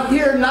you've got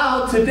here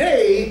now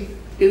today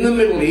in the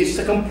Middle East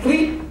a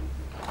complete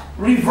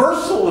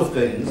reversal of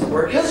things,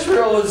 where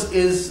Israel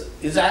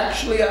is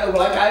actually,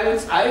 like I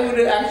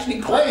would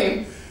actually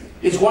claim,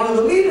 is one of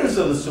the leaders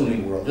of the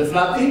Sunni world, if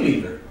not the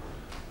leader.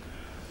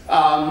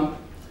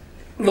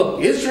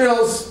 Look,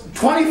 Israel's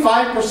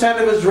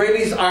 25% of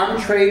Israelis'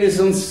 armed trade is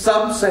in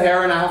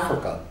sub-Saharan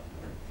Africa.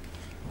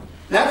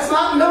 That's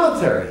not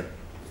military.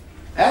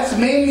 That's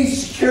mainly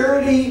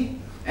security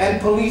and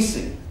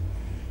policing.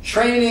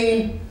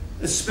 Training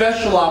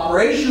special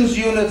operations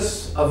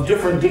units of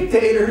different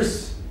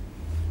dictators.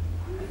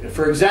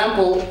 For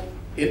example,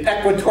 in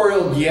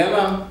Equatorial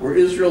Guinea, where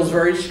Israel is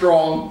very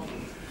strong,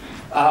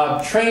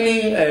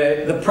 training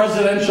the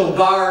Presidential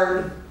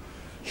Guard,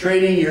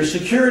 training your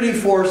security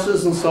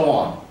forces, and so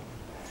on.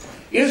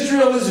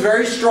 Israel is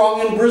very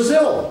strong in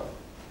Brazil.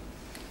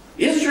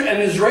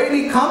 An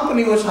Israeli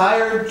company was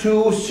hired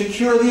to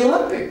secure the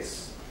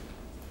Olympics,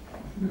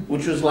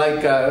 which was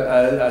like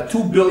a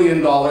 $2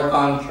 billion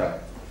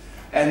contract.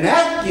 And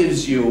that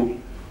gives you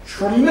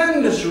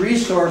tremendous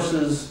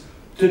resources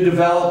to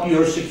develop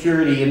your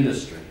security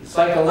industry. It's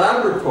like a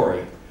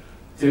laboratory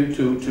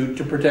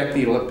to protect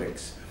the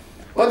Olympics.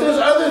 But there's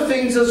other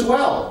things as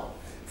well.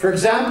 For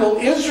example,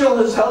 Israel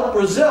has helped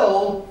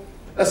Brazil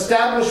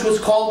establish what's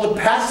called the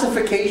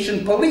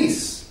Pacification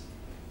Police.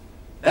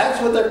 That's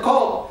what they're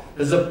called.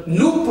 There's a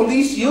new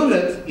police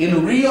unit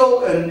in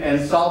Rio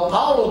and Sao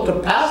Paulo to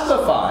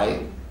pacify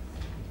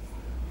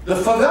the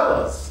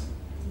favelas.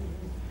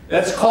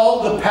 That's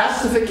called the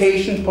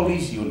Pacification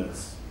Police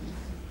Units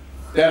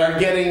that are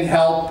getting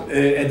help,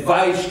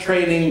 advice,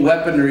 training,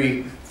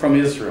 weaponry from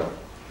Israel.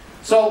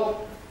 So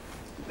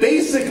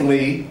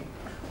basically,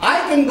 I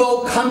can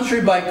go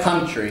country by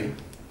country,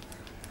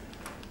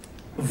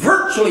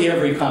 virtually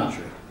every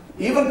country,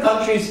 even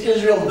countries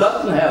Israel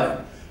doesn't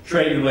have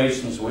trade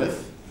relations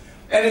with,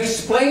 and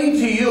explain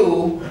to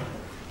you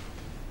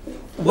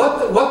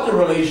what the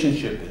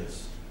relationship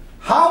is.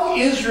 How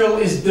Israel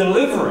is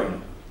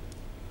delivering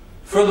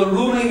for the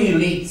ruling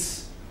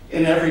elites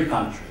in every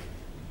country.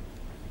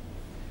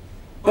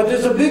 But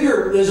there's a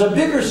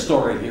bigger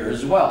story here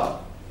as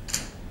well.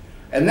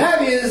 And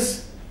that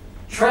is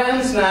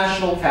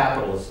transnational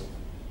capitalism.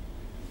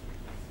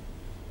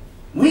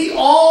 We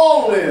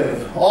all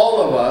live,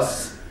 all of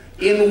us,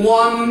 in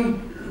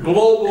one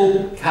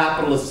global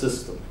capitalist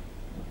system.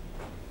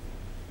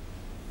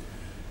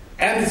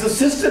 And it's a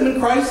system in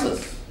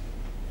crisis.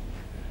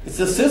 It's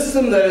a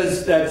system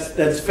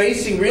that's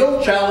facing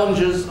real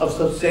challenges of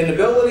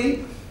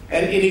sustainability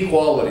and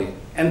inequality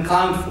and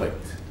conflict.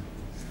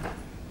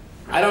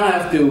 I don't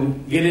have to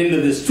get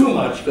into this too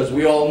much because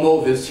we all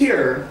know this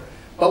here,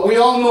 but we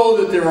all know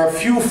that there are a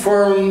few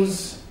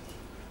firms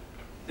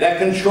that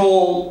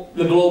control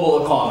the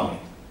global economy.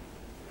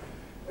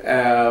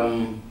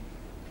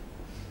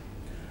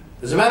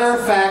 As a matter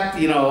of fact,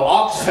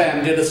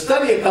 Oxfam did a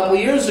study a couple of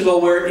years ago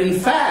where, in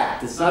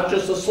fact, it's not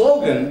just a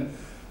slogan,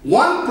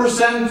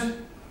 1%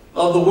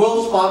 of the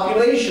world's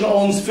population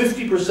owns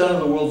 50% of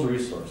the world's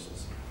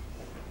resources.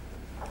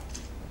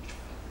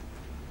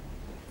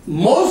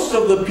 Most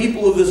of the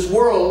people of this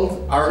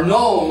world are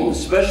known,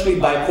 especially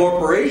by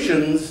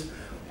corporations,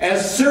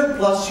 as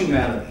surplus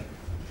humanity.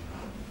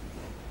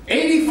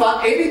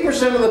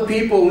 80% of the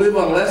people live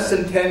on less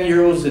than 10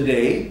 euros a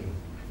day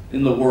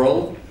in the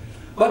world.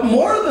 But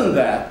more than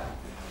that,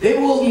 they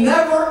will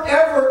never,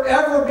 ever,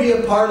 ever be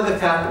a part of the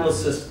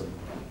capitalist system.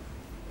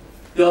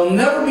 They'll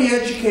never be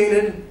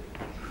educated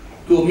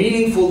to a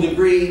meaningful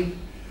degree.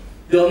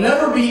 They'll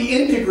never be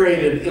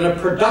integrated in a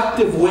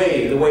productive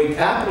way, the way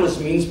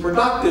capitalist means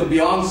productive,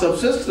 beyond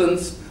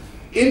subsistence,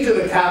 into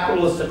the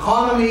capitalist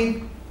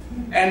economy.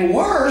 And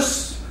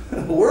worse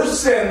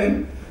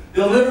than,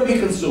 they'll never be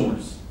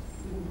consumers.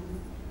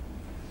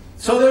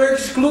 So they're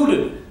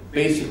excluded,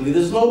 basically.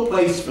 There's no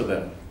place for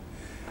them.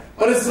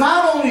 But it's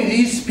not only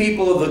these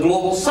people of the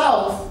global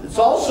south, it's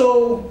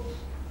also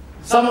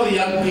some of the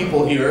young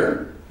people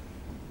here,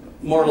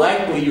 more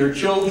likely your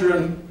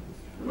children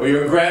or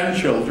your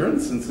grandchildren,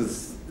 since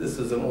this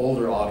is an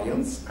older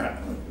audience,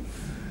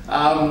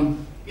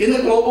 in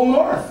the global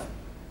north.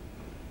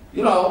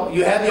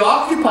 You had the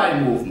Occupy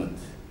movement.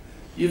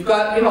 You've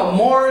got,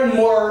 more and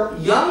more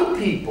young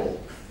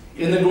people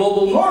in the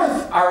global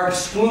north are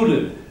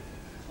excluded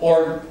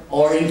or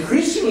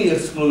increasingly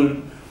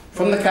excluded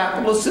from the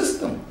capitalist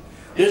system.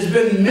 There's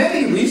been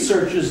many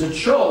researches that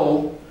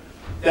show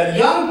that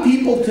young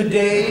people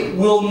today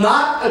will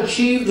not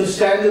achieve the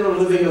standard of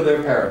living of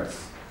their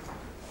parents.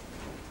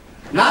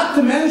 not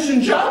to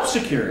mention job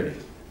security.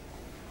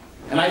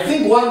 And I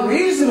think one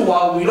reason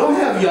why we don't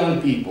have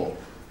young people,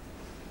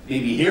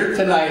 maybe here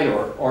tonight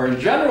or in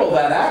general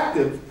that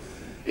active,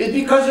 is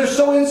because they're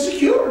so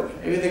insecure.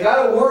 I mean, they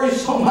got to worry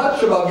so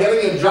much about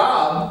getting a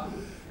job,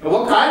 and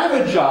what kind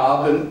of a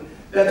job, and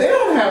that they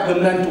don't have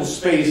the mental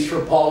space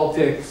for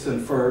politics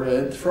and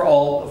for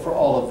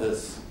all of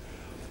this.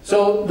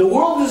 So the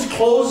world is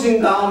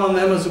closing down on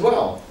them as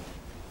well.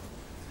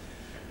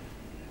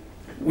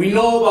 We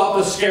know about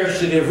the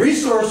scarcity of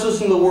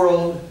resources in the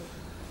world.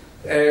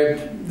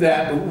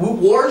 That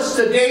wars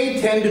today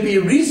tend to be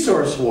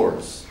resource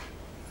wars,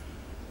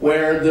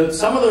 where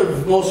some of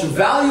the most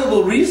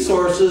valuable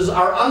resources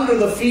are under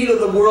the feet of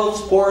the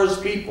world's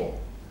poorest people.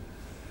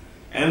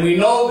 And we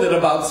know that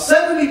about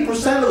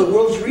 70% of the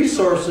world's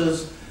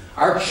resources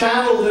are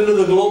channeled into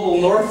the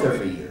global north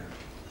every year.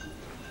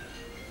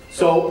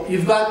 So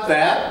you've got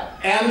that,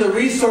 and the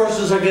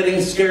resources are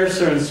getting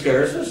scarcer and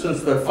scarcer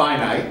since they're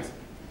finite.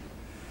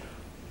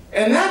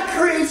 And that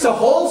creates a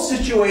whole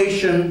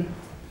situation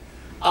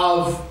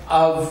of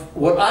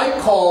what I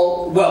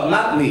call, well,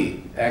 not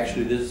me,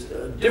 actually, there's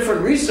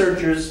different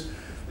researchers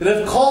that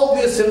have called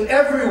this an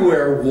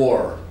everywhere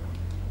war.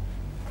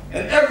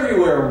 An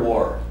everywhere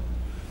war.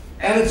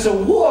 And it's a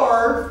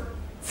war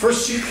for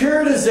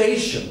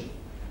securitization.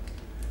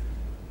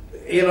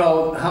 You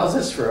know, how's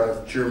this for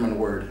a German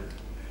word?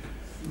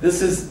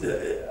 This is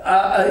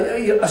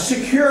a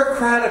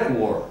securocratic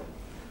war.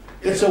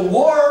 It's a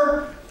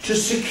war to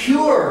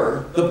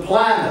secure the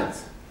planet,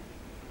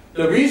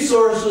 the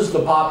resources,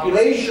 the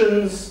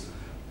populations,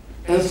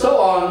 and so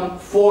on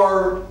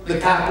for the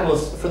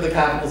capitalist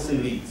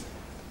elite.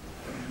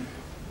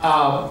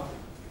 And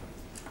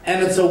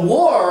it's a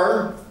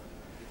war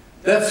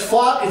that's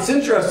fought, it's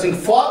interesting,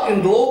 fought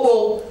in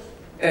global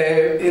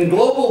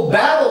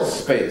battle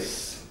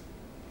space.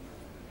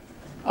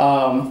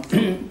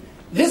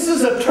 This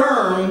is a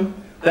term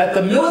that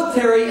the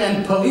military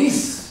and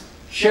police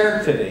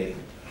share today.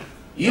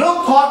 You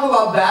don't talk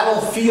about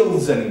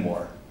battlefields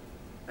anymore.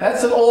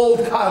 That's an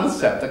old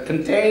concept, a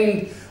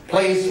contained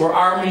place where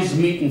armies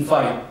meet and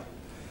fight.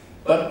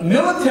 But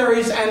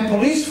militaries and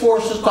police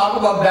forces talk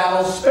about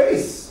battle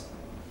space.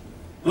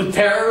 With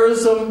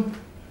terrorism,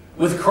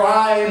 with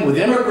crime, with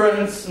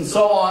immigrants, and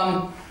so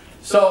on.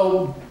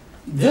 So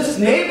this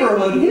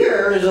neighborhood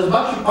here is as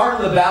much a part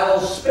of the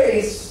battle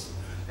space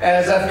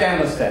as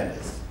Afghanistan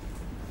is.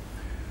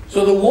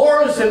 So the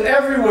war is an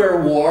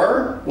everywhere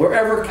war,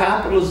 wherever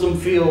capitalism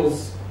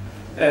feels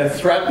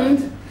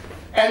threatened.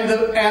 And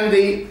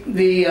the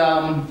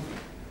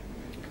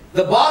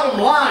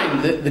bottom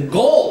line, the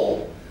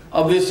goal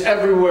of this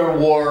everywhere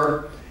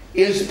war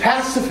is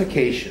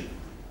pacification.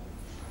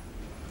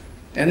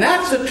 And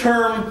that's a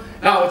term,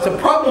 now it's a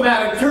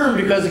problematic term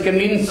because it can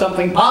mean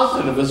something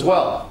positive as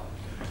well.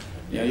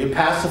 You know, you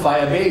pacify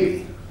a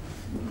baby.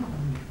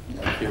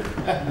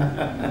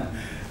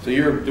 So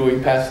you're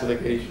doing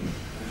pacification.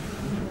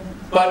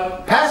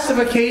 But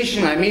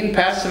pacification, I mean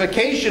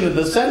pacification in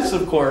the sense,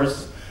 of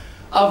course,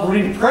 of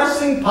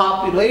repressing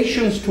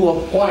populations to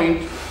a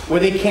point where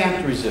they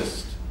can't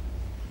resist.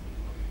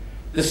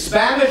 The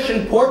Spanish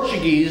and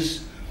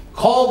Portuguese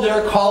called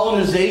their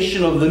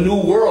colonization of the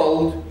New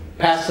World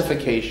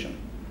pacification.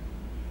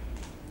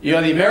 You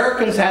know, the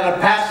Americans had a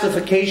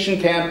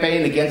pacification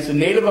campaign against the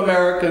Native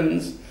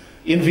Americans.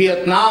 In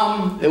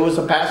Vietnam, there was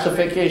a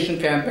pacification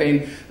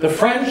campaign. The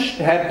French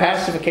had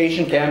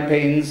pacification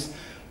campaigns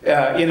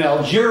in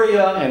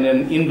Algeria and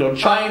in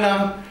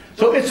Indochina.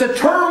 So it's a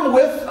term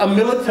with a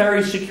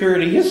military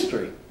security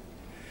history.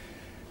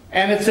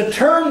 And it's a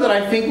term that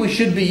I think we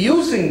should be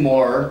using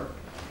more,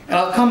 and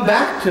I'll come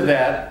back to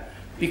that,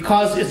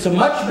 because it's a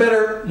much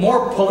better,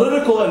 more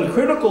political and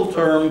critical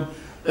term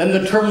than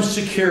the term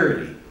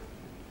security.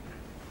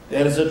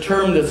 That is a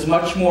term that's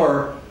much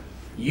more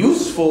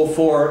useful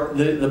for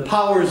the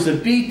powers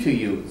that be to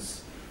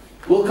use.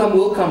 We'll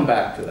come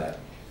back to that.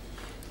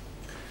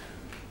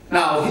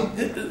 Now,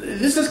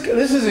 this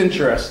is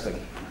interesting.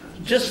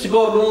 Just to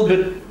go a little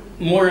bit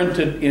more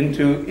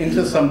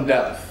into some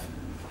depth.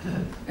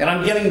 And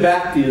I'm getting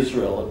back to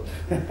Israel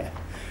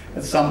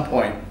at some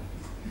point.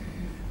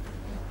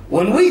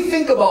 When we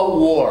think about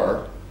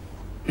war,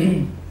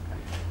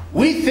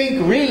 we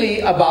think really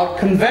about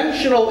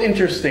conventional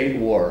interstate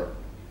war.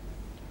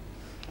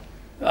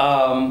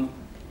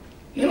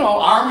 You know,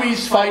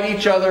 armies fight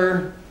each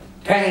other,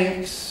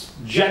 tanks,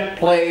 jet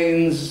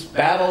planes,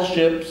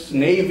 battleships,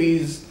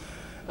 navies,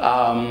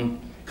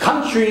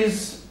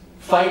 countries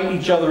fight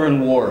each other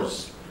in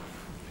wars.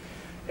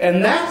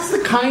 And that's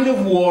the kind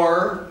of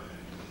war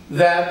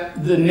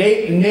that the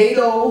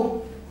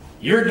NATO,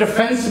 your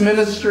defense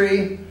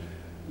ministry,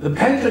 the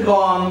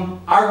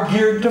Pentagon are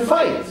geared to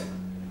fight.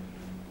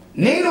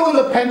 NATO and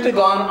the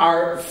Pentagon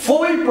are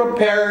fully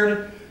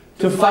prepared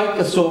to fight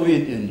the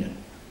Soviet Union.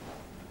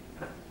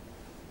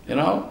 You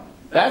know,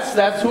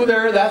 that's who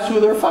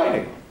they're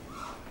fighting.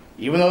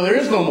 Even though there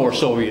is no more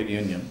Soviet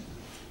Union.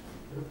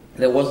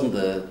 That wasn't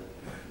a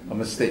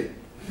mistake.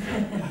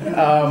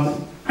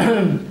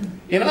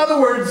 In other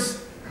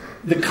words,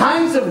 the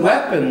kinds of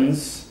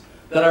weapons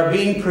that are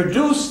being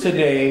produced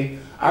today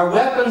are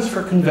weapons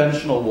for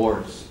conventional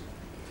wars.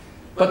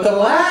 But the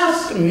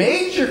last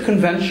major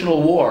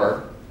conventional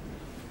war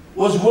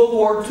was World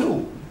War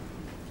II.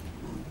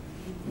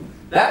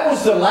 That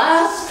was the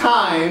last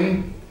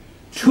time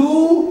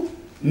two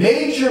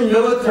major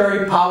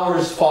military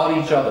powers fought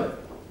each other.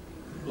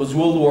 It was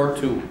World War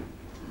II.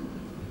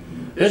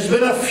 There's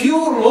been a few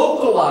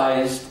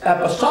localized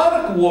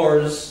episodic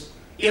wars,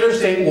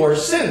 interstate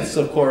wars since,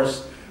 of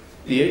course.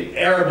 The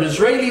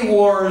Arab-Israeli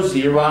wars,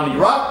 the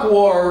Iran-Iraq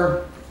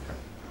war,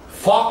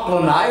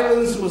 Falkland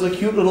Islands was a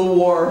cute little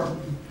war.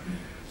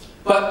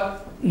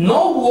 But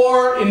no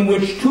war in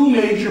which two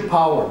major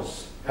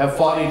powers have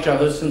fought each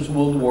other since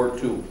World War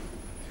II.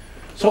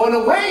 So in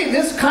a way,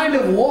 this kind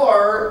of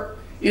war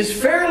is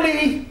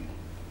fairly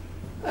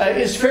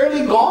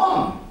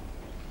gone,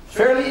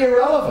 fairly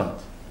irrelevant.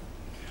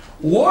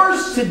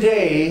 Wars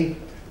today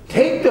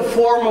take the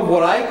form of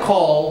what I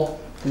call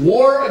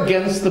war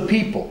against the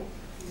people.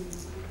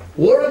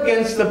 War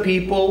against the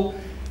people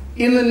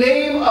in the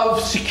name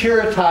of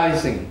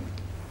securitizing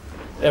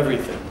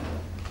everything.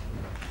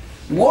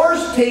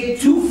 Wars take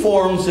two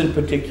forms in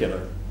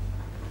particular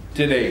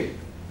today.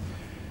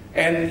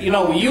 And,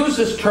 we use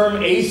this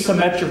term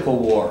asymmetrical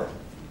war.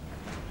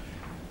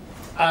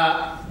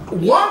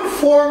 One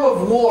form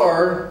of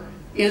war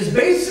is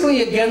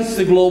basically against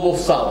the global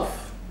south.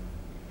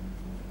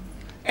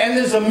 And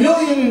there's a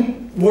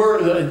million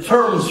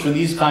terms for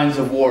these kinds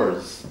of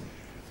wars.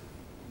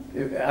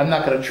 I'm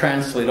not going to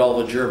translate all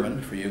the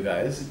German for you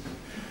guys.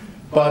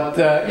 But,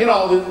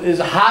 there's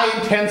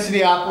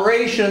high-intensity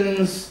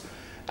operations,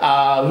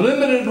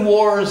 limited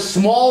wars,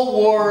 small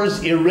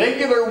wars,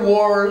 irregular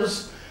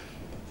wars,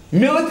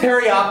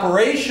 military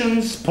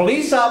operations,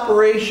 police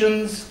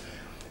operations,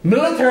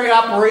 military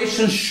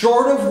operations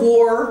short of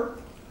war,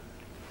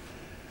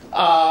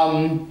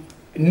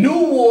 new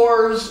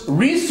wars,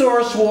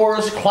 resource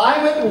wars,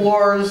 climate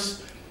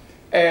wars,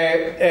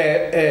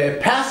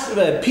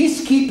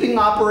 peacekeeping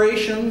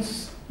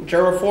operations, which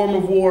are a form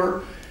of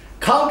war,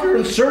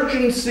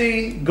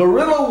 counterinsurgency,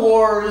 guerrilla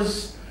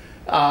wars,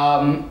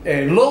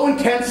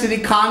 low-intensity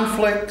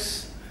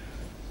conflicts.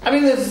 I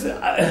mean,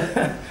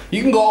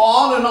 you can go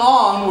on and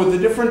on with the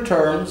different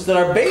terms that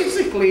are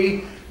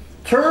basically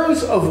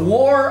terms of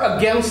war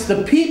against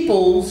the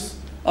peoples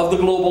of the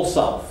global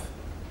south.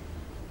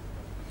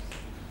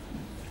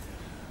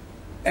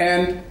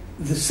 And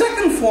the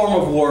second form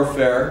of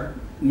warfare,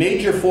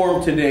 major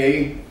form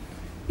today,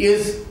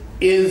 is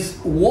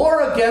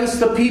war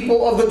against the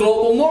people of the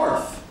global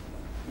north,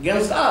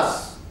 against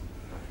us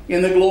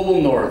in the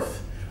global north.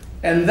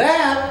 And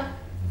that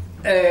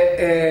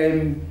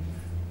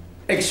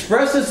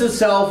expresses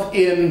itself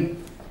in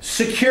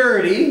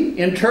security,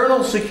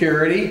 internal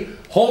security,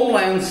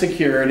 homeland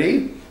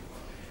security,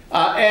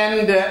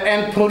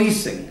 and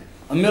policing,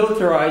 a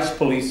militarized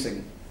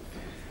policing.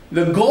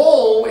 The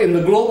goal in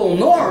the global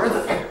north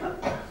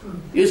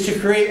is to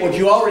create what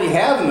you already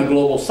have in the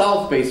global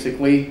south,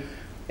 basically,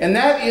 and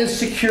that is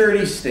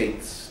security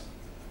states.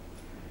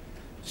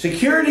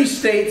 Security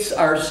states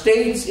are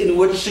states in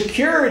which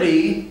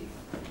security,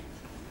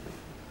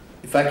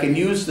 if I can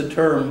use the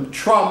term,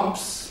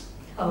 trumps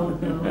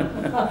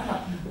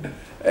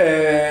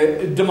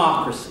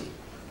democracy.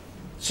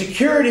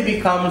 Security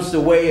becomes the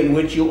way in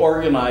which you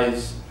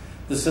organize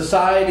the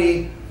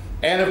society,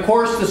 and of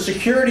course the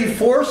security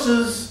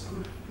forces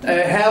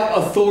have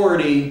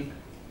authority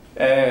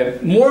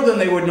more than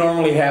they would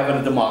normally have in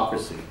a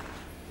democracy.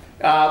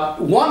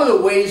 One of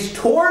the ways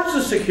towards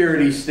a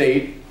security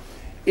state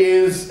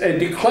is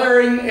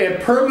declaring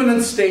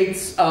permanent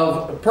states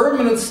of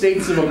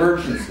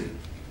emergency.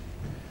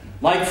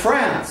 Like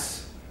France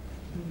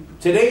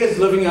today is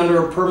living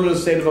under a permanent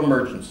state of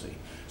emergency.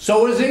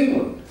 So is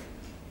England.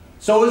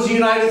 So is the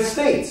United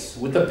States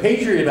with the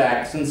Patriot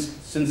Act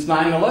since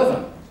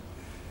 9/11.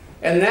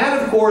 And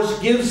that, of course,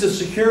 gives the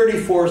security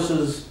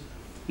forces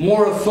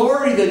more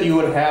authority than you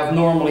would have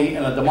normally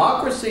in a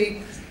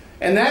democracy,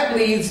 and that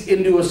leads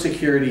into a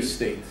security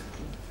state.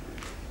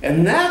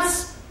 And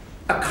that's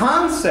a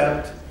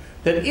concept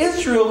that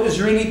Israel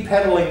is really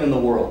peddling in the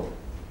world.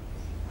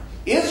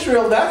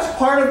 Israel, that's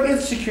part of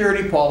its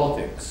security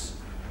politics.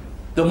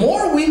 The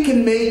more we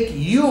can make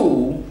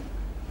you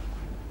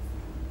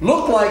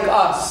look like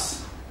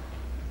us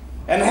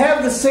and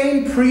have the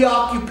same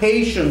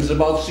preoccupations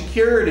about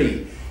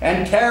security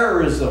and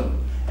terrorism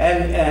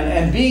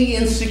and being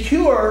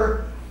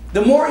insecure,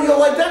 the more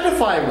you'll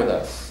identify with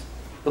us.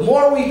 The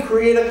more we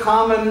create a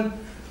common,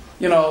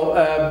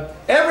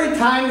 every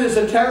time there's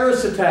a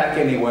terrorist attack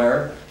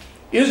anywhere,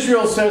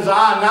 Israel says,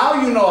 now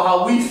you know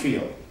how we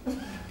feel.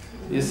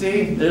 You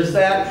see, there's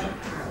that.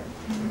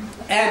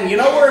 And you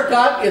know where it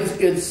got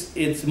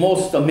its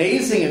most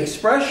amazing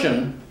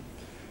expression?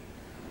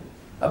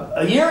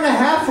 A year and a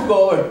half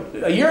ago,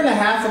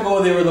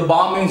 there were the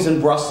bombings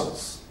in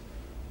Brussels.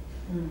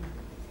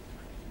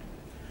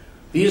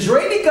 The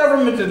Israeli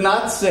government did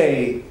not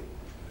say,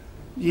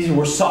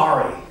 we're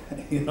sorry,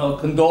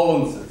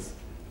 condolences.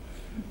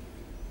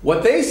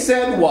 What they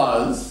said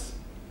was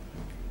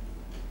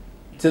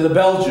to the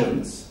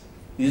Belgians,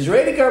 The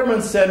Israeli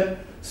government said,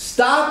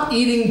 stop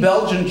eating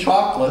Belgian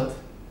chocolate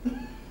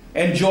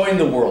and join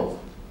the world.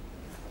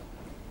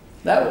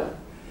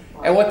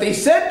 And what they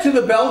said to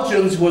the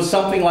Belgians was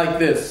something like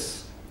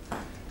this.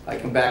 I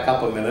can back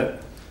up a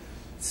minute.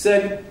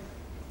 Said,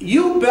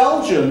 you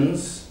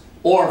Belgians,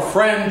 or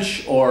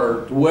French,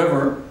 or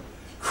whoever,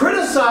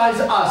 criticize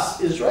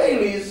us,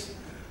 Israelis,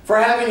 for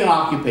having an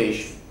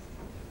occupation.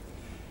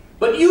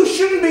 But you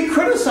shouldn't be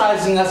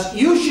criticizing us,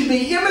 you should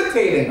be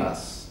imitating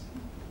us.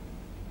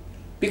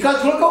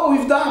 Because look what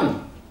we've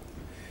done.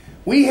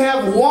 We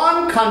have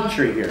one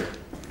country here.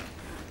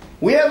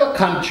 We have a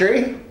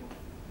country.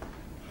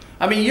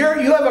 I mean, you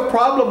have a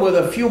problem with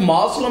a few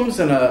Muslims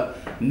in a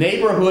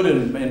neighborhood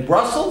in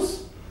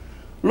Brussels.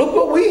 Look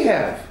what we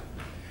have.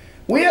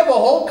 We have a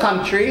whole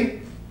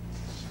country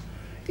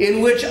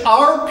in which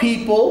our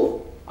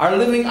people are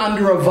living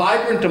under a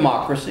vibrant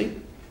democracy.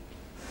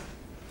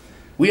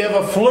 We have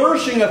a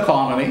flourishing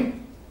economy.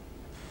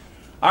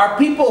 Our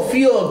people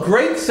feel a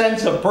great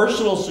sense of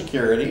personal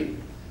security.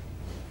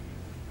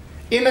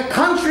 In a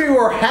country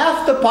where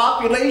half the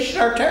population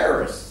are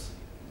terrorists.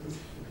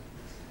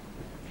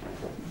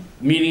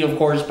 Meaning, of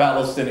course,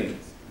 Palestinians.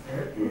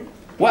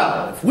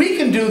 Well, if we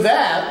can do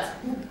that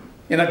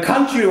in a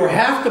country where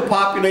half the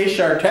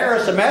population are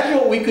terrorists, imagine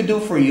what we could do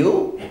for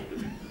you.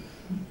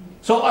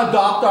 So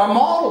adopt our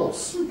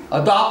models,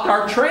 adopt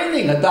our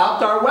training,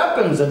 adopt our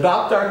weapons,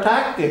 adopt our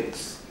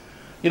tactics.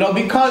 You know,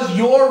 because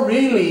you're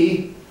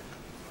really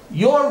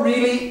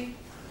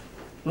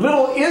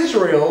little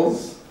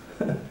Israels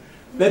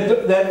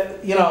that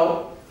you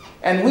know,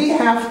 and we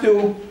have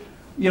to,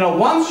 you know,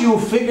 once you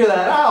figure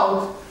that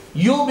out,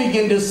 you'll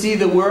begin to see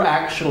that we're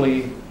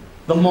actually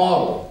the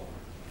model,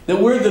 that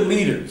we're the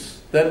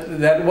leaders,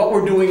 that what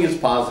we're doing is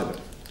positive.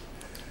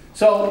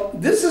 So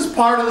this is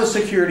part of the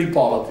security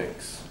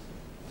politics.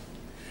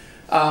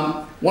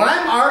 What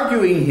I'm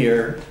arguing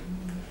here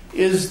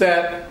is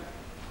that,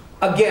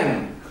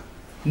 again,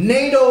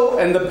 NATO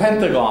and the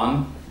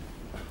Pentagon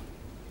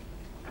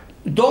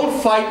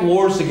don't fight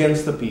wars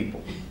against the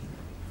people.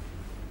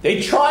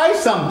 They try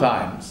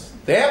sometimes.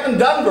 They haven't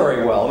done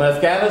very well in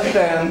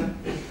Afghanistan,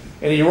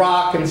 in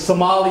Iraq, in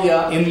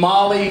Somalia, in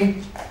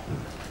Mali.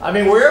 I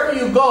mean, wherever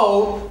you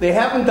go, they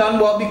haven't done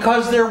well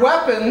because their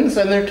weapons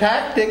and their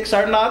tactics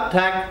are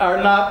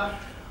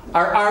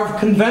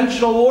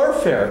conventional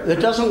warfare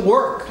that doesn't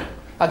work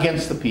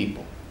against the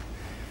people.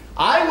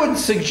 I would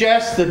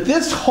suggest that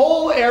this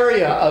whole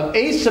area of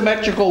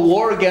asymmetrical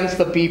war against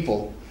the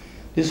people,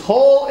 this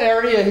whole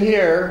area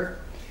here,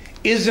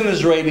 is an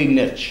Israeli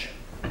niche.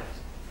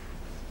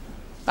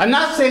 I'm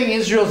not saying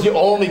Israel is the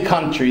only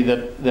country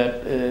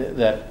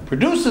that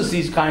produces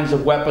these kinds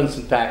of weapons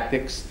and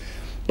tactics,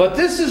 but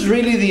this is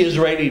really the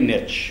Israeli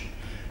niche.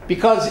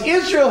 Because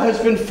Israel has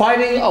been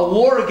fighting a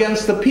war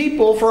against the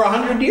people for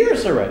 100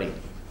 years already.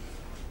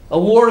 A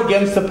war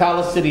against the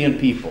Palestinian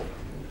people.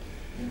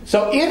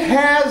 So it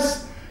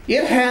has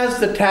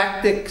the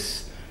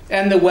tactics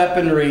and the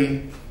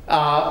weaponry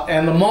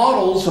and the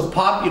models of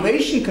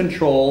population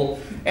control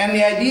and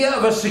the idea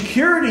of a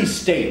security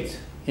state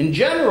in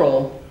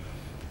general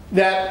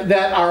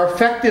that are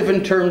effective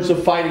in terms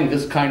of fighting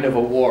this kind of a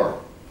war.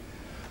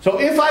 So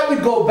if I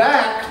would go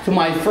back to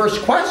my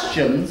first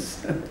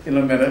questions in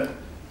a minute.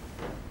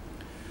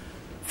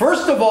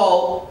 First of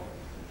all,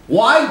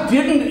 why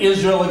didn't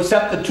Israel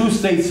accept the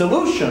two-state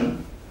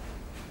solution?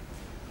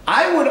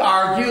 I would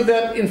argue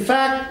that, in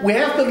fact, we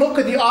have to look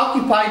at the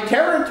occupied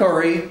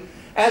territory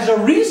as a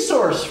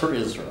resource for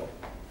Israel.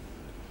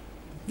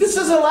 This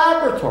is a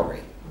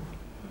laboratory.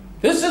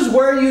 This is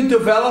where you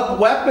develop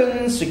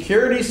weapons,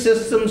 security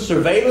systems,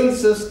 surveillance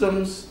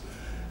systems,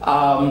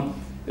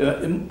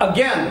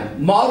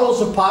 again,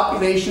 models of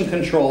population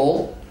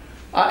control,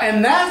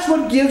 and that's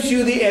what gives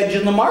you the edge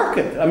in the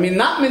market. I mean,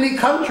 not many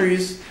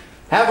countries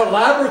have a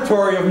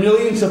laboratory of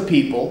millions of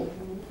people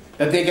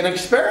that they can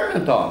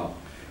experiment on.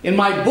 In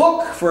my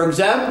book, for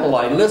example,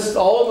 I list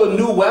all the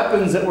new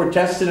weapons that were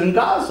tested in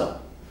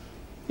Gaza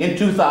in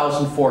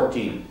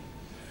 2014.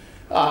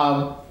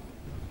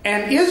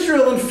 And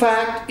Israel, in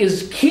fact,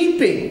 is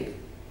keeping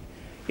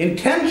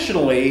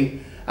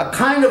intentionally a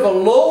kind of a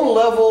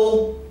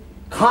low-level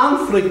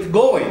conflict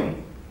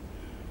going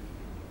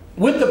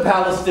with the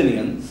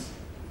Palestinians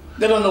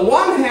that on the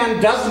one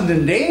hand doesn't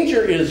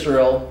endanger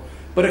Israel,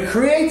 but it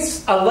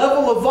creates a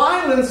level of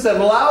violence that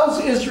allows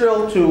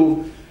Israel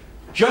to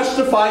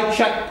justify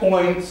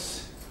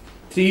checkpoints,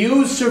 to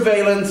use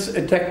surveillance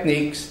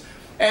techniques,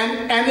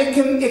 and it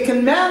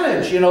can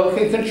manage, it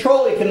can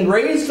control, it can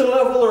raise the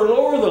level or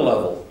lower the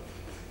level.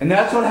 And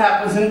that's what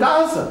happens in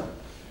Gaza.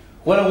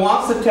 When it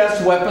wants to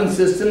test weapon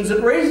systems,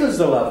 it raises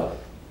the level.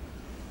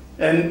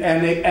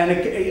 And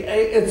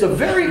it's a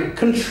very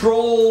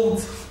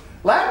controlled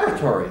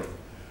laboratory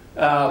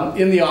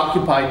in the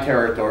occupied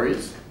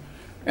territories.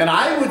 And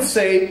I would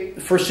say,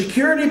 for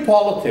security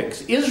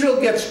politics, Israel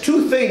gets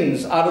two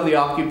things out of the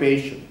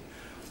occupation.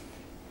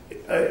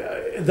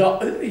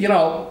 Not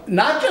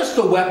just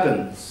the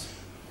weapons,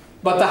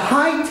 but the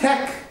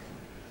high-tech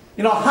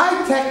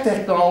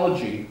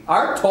technology,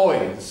 our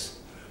toys,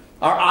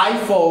 our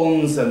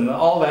iPhones and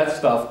all that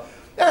stuff,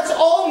 that's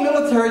all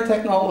military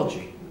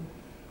technology.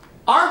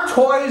 Our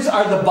toys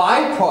are the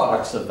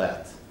byproducts of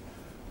that.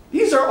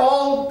 These are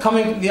all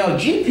coming,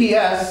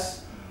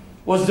 GPS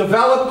was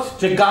developed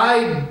to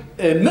guide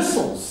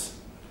missiles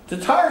to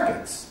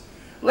targets.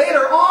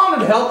 Later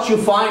on, it helps you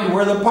find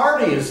where the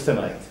party is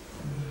tonight.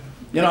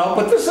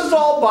 But this is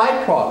all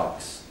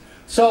byproducts.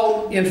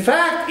 So, in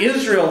fact,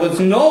 Israel, that's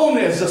known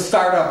as a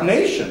startup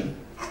nation,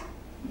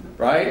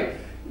 right,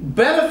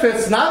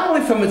 benefits not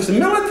only from its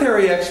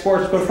military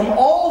exports, but from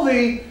all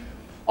the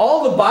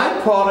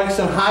byproducts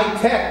and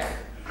high-tech,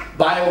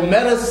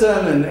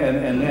 biomedicine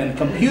and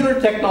computer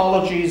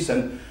technologies,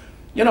 and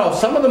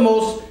some of the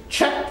most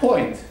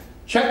Checkpoint.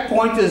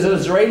 Checkpoint is an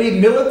Israeli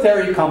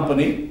military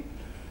company,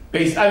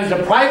 it's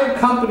a private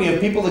company of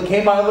people that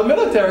came out of the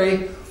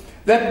military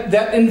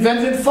that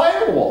invented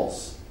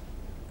firewalls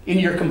in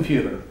your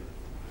computer.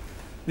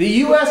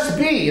 The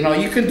USB,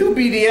 you can do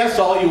BDS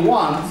all you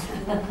want.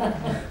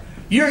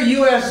 Your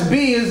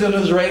USB is an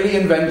Israeli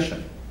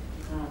invention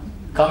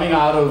coming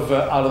out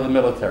of the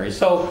military.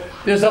 So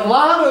there's a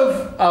lot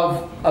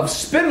of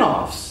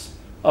spin-offs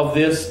of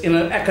this in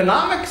an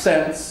economic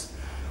sense.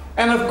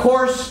 And of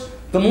course,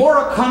 the more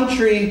a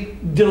country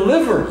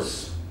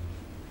delivers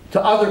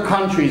to other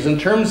countries in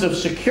terms of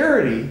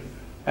security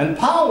and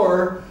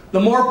power, the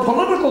more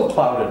political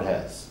clout it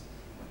has.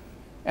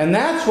 And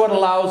that's what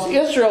allows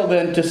Israel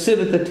then to sit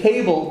at the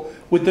table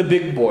with the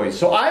big boys.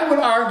 So I would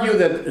argue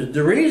that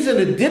the reason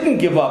it didn't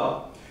give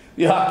up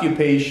the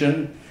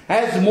occupation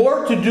has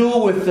more to do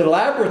with the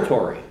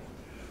laboratory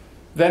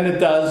than it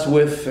does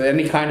with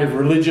any kind of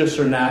religious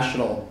or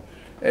national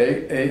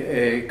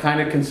kind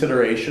of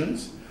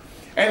considerations.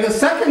 And the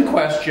second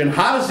question,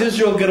 how does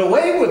Israel get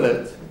away with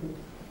it,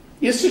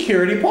 is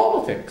security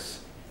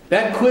politics.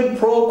 That quid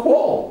pro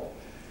quo.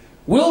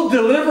 We'll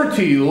deliver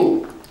to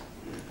you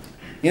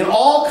in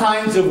all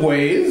kinds of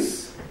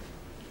ways,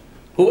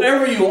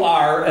 whoever you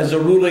are as a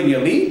ruling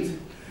elite,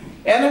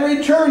 and in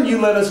return you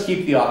let us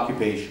keep the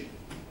occupation.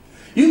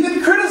 You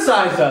can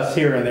criticize us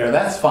here and there,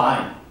 that's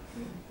fine,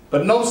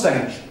 but no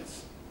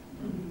sanctions.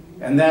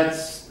 And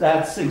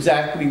that's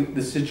exactly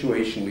the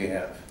situation we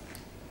have.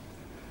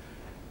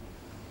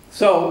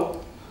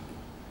 So,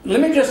 let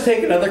me just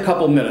take another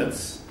couple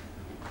minutes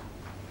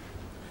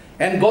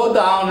and go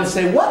down and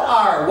say,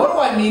 what do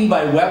I mean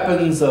by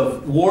weapons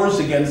of wars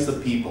against the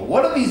people?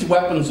 What do these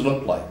weapons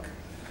look like?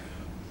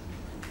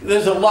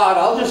 There's a lot.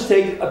 I'll just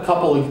take a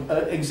couple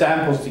of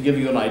examples to give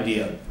you an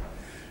idea.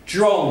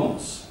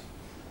 Drones.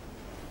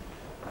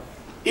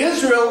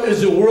 Israel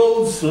is the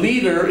world's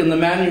leader in the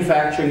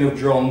manufacturing of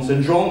drones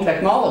and drone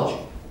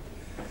technology.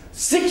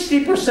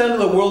 60% of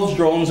the world's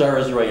drones are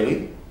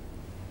Israeli.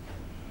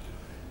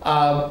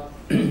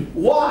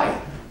 Why?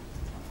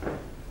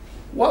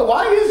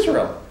 Why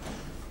Israel?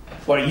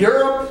 What,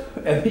 Europe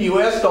and the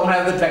US don't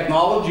have the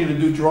technology to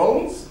do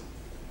drones?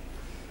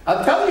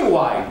 I'll tell you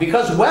why.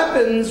 Because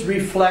weapons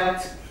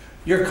reflect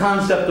your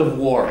concept of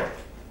war.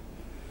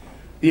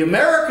 The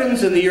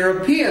Americans and the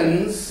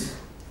Europeans,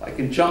 I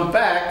can jump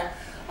back,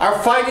 are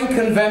fighting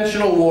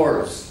conventional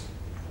wars.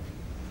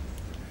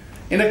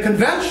 In a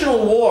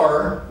conventional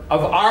war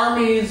of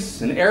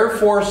armies and air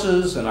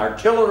forces and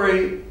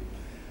artillery,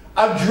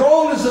 a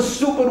drone is a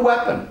stupid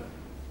weapon.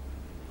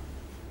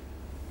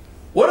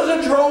 What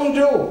does a drone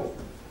do?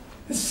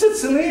 It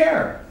sits in the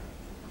air.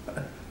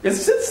 It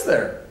sits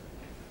there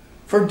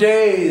for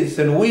days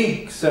and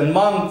weeks and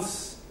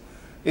months.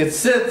 It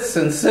sits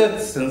and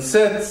sits and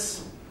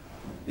sits.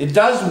 It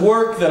does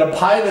work that a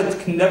pilot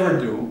can never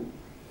do.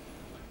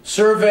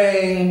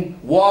 Surveying,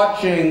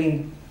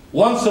 watching,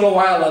 once in a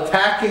while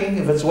attacking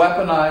if it's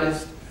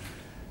weaponized.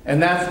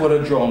 And that's what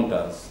a drone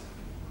does.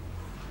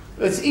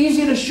 It's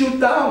easy to shoot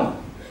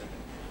down.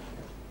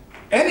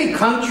 Any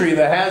country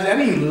that has,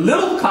 any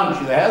little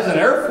country that has an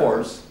air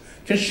force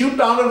can shoot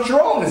down a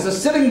drone. It's a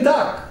sitting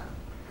duck,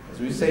 as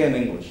we say in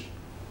English.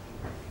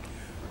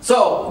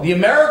 So, the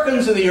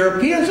Americans and the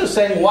Europeans are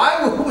saying,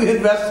 why would we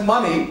invest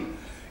money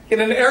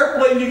in an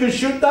airplane you can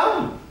shoot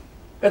down?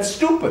 That's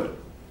stupid.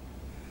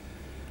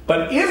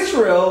 But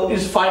Israel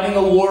is fighting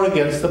a war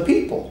against the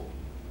people.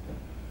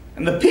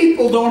 And the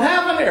people don't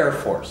have an air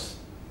force.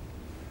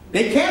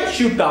 They can't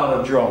shoot down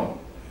a drone.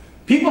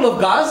 People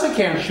of Gaza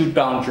can't shoot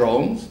down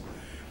drones.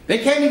 They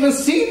can't even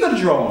see the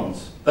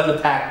drones that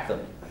attack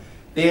them.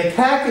 They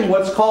attack in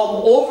what's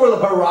called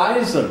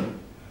over-the-horizon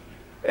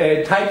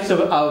types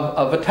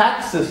of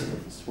attack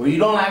systems, where you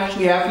don't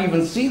actually have to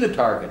even see the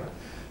target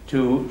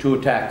to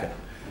attack it.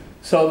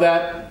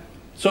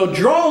 So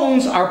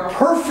drones are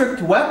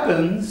perfect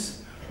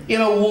weapons in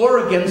a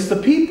war against the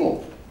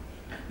people,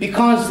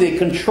 because they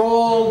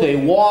control, they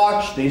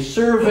watch, they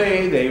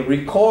survey, they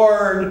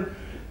record,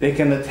 they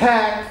can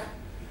attack.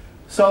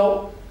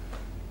 So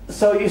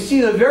you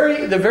see the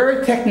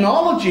very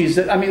technologies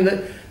that,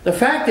 the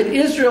fact that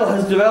Israel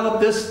has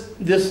developed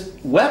this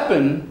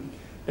weapon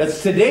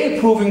that's today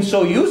proving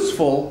so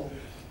useful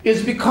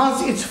is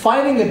because it's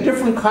fighting a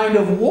different kind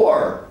of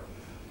war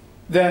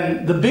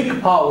than the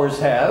big powers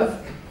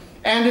have.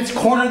 And it's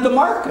cornered the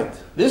market.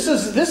 This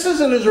is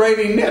an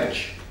Israeli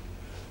niche.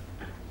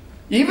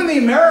 Even the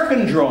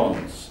American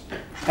drones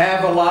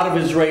have a lot of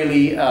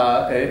Israeli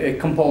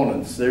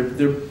components. They're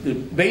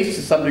based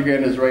to some degree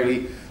on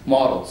Israeli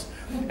models.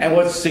 And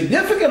what's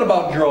significant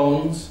about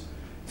drones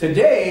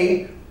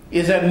today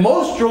is that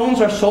most drones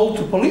are sold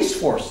to police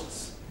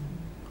forces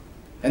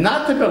and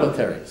not to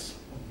militaries.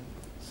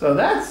 So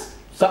that's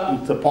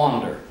something to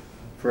ponder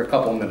for a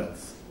couple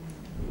minutes.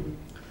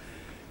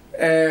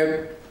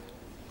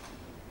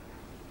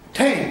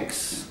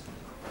 Tanks.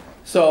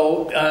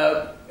 So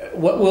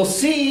what we'll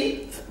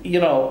see,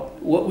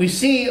 what we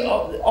see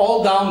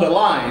all down the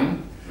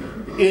line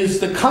is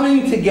the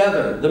coming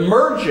together, the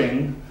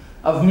merging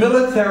of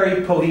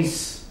military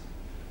police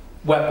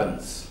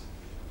weapons.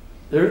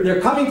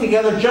 They're coming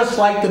together just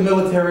like the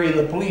military and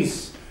the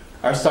police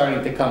are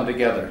starting to come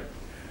together.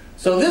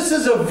 So this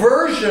is a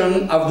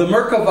version of the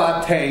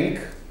Merkava tank,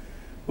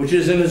 which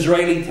is an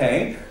Israeli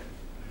tank,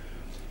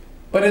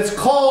 but it's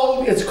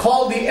called the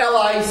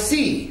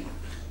LIC.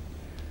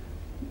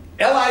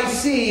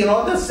 LIC, you know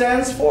what that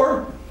stands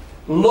for?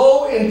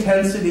 Low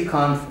intensity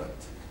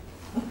conflict.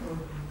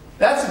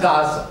 That's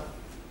Gaza.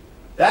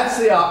 That's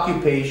the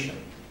occupation.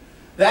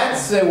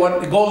 That's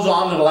what goes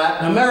on in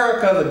Latin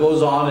America, that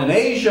goes on in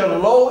Asia,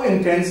 low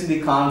intensity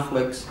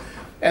conflicts.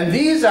 And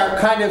these are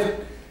kind of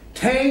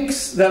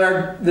tanks that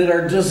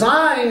are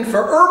designed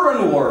for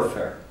urban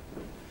warfare.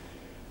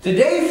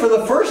 Today, for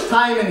the first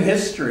time in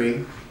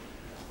history,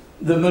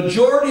 the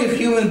majority of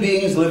human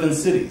beings live in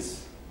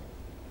cities.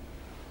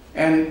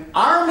 And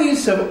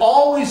armies have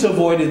always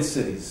avoided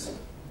cities.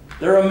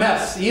 They're a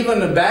mess.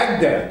 Even in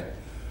Baghdad,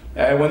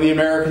 when the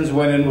Americans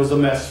went in, was a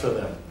mess for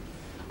them.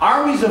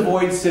 Armies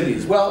avoid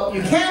cities. Well,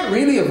 you can't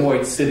really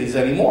avoid cities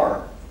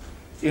anymore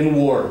in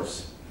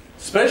wars.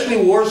 Especially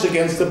wars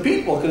against the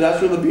people, because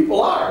that's where the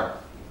people are.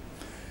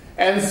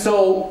 And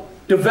so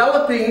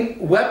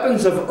developing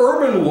weapons of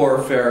urban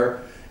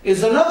warfare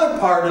is another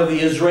part of the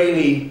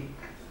Israeli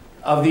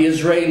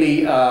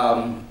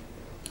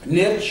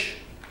niche.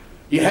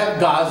 You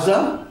have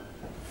Gaza,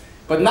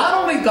 but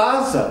not only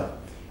Gaza.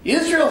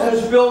 Israel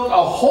has built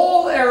a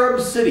whole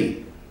Arab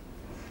city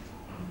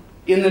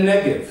in the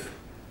Negev.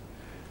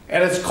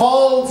 And it's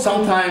called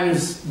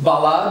sometimes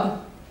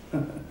Balad.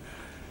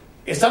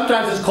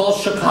 Sometimes it's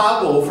called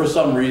Chicago for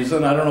some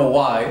reason. I don't know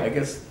why. I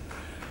guess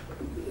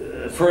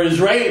for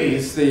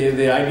Israelis,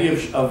 the idea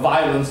of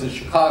violence is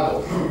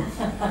Chicago.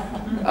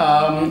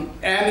 And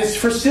it's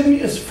for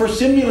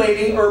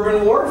simulating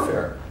urban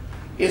warfare.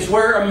 It's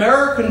where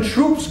American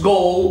troops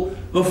go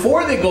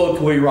before they go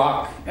to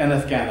Iraq and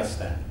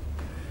Afghanistan.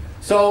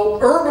 So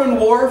urban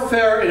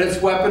warfare and its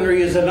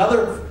weaponry is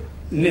another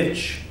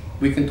niche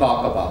we can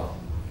talk about.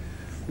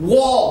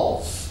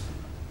 Walls,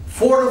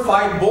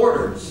 fortified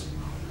borders,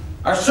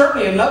 are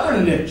certainly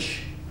another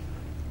niche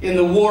in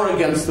the war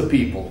against the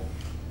people,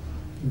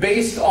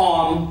 based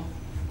on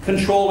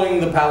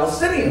controlling the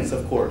Palestinians,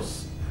 of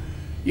course.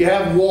 You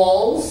have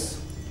walls,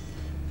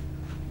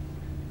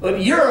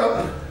 but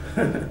Europe,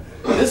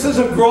 this is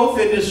a growth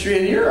industry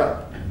in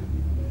Europe.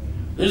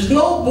 There's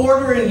no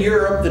border in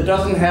Europe that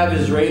doesn't have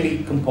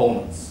Israeli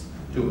components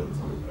to it.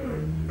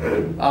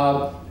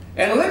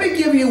 And let me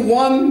give you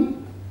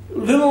one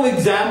little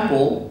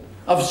example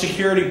of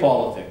security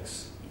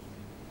politics.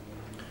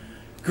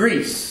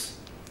 Greece.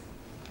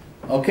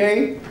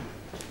 Okay?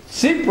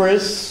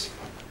 Tsipras,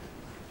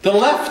 the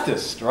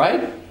leftist,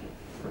 right?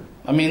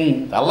 I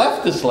mean, a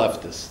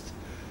leftist.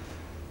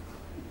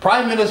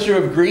 Prime Minister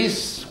of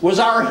Greece was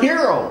our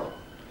hero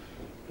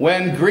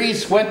when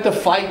Greece went to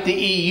fight the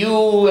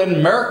EU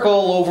and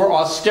Merkel over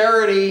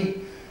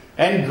austerity,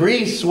 and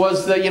Greece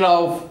was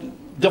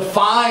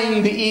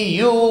defying the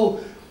EU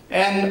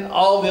and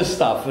all this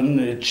stuff. And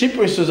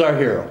Tsipras was our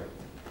hero.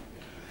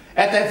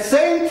 At that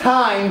same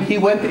time, he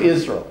went to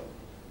Israel,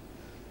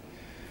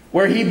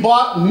 where he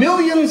bought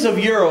millions of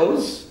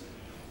euros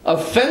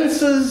of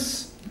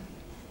fences,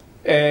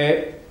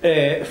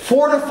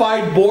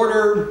 fortified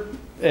border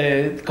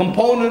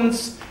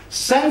components,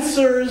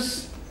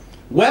 sensors,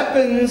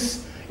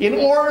 weapons, in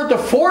order to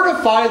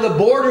fortify the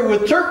border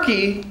with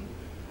Turkey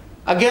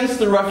against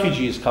the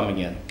refugees coming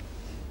in.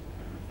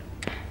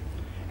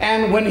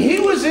 And when he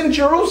was in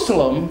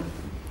Jerusalem,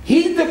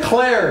 he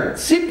declared,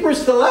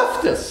 Tsipras the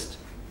leftist,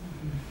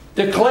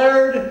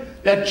 declared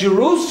that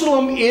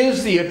Jerusalem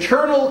is the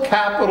eternal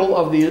capital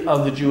of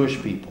the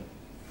Jewish people.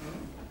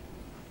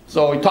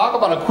 So we talk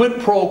about a quid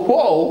pro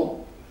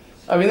quo.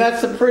 I mean,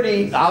 that's a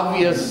pretty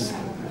obvious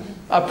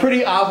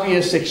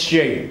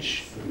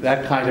exchange,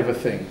 that kind of a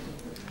thing.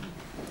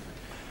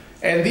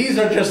 And these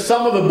are just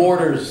some of the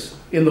borders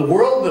in the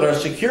world that are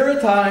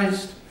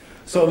securitized.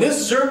 So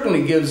this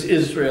certainly gives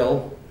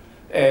Israel,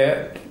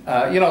 and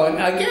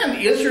again,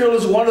 Israel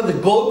is one of the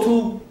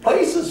go-to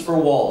places for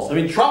walls. I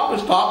mean, Trump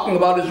is talking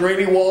about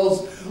Israeli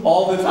walls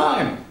all the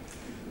time.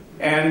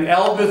 And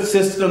Elbit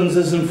Systems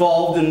is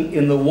involved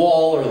in the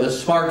wall or the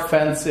smart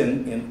fence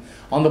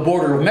on the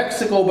border of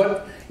Mexico,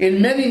 but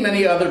in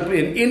many other,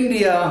 in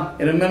India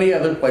and in many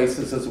other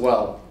places as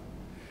well.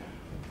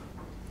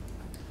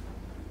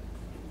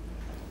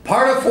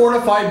 Part of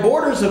fortified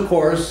borders, of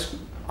course,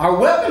 are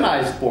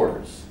weaponized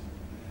borders.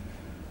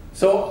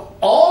 So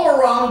all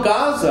around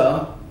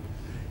Gaza,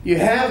 you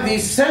have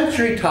these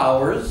sentry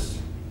towers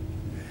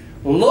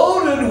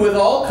loaded with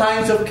all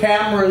kinds of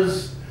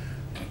cameras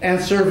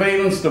and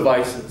surveillance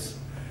devices.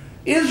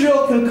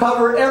 Israel can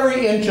cover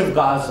every inch of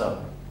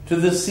Gaza to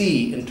the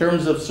sea in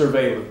terms of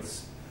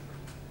surveillance.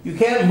 You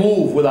can't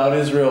move without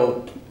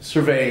Israel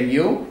surveying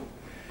you.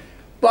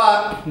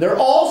 But they're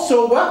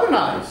also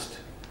weaponized.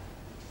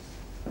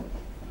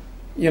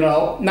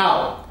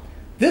 Now,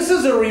 this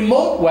is a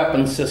remote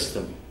weapon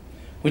system,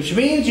 which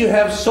means you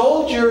have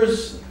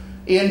soldiers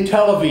in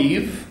Tel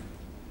Aviv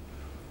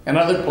and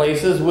other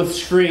places with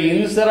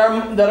screens that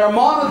are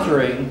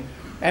monitoring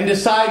and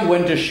decide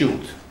when to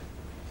shoot.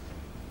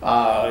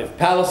 If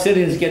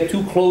Palestinians get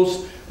too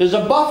close, there's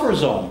a buffer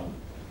zone.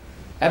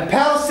 And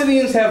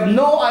Palestinians have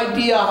no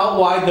idea how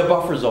wide the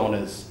buffer zone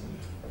is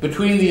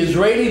between the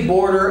Israeli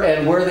border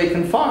and where they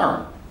can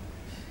farm.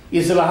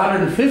 Is it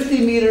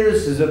 150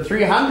 meters? Is it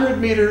 300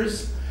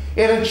 meters?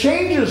 And it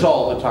changes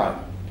all the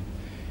time.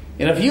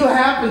 And if you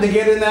happen to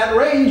get in that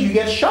range, you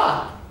get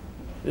shot.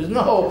 There's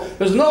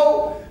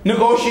no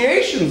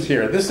negotiations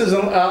here. This is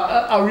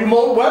a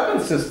remote weapon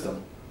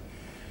system.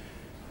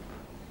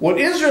 What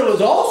Israel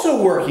is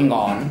also working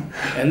on,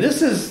 and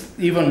this is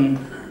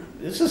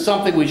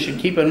something we should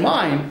keep in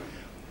mind,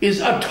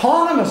 is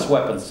autonomous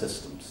weapon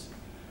systems.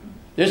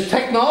 There's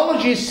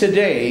technologies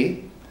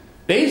today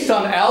based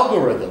on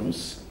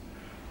algorithms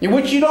in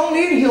which you don't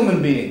need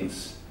human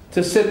beings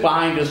to sit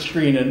behind a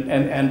screen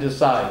and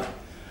decide.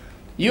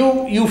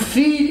 You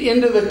feed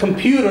into the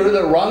computer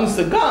that runs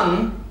the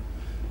gun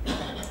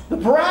the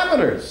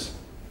parameters.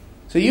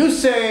 So you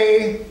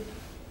say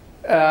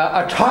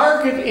a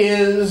target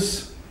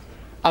is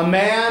a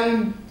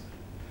man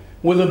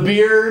with a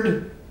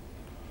beard,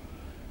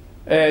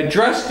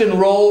 dressed in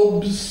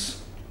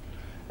robes,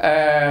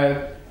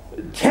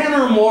 10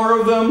 or more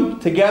of them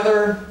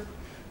together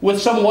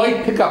with some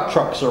white pickup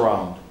trucks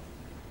around.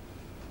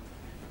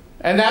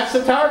 And that's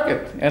the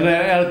target. And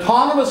an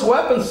autonomous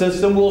weapon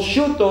system will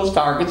shoot those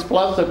targets,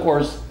 plus, of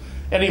course,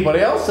 anybody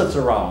else that's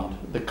around.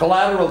 The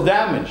collateral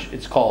damage,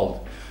 it's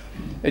called.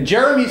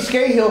 Jeremy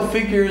Scahill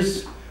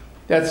figures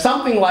that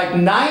something like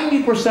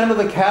 90% of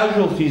the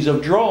casualties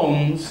of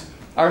drones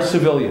are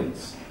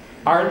civilians,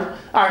 are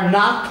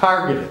not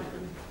targeted.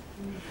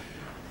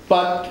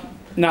 But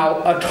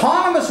now,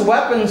 autonomous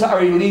weapons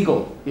are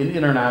illegal in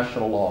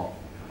international law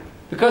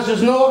because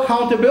there's no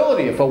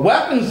accountability. If a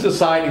weapon's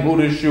deciding who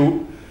to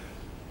shoot,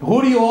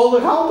 who do you hold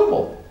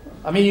accountable?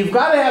 I mean, you've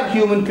got to have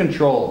human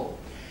control.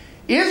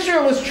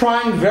 Israel is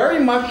trying very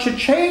much to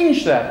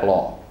change that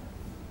law.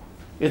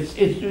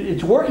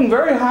 It's working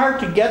very hard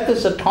to get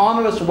this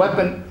autonomous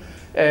weapon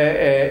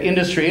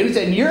industry,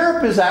 and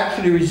Europe is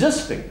actually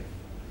resisting.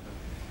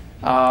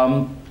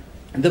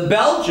 The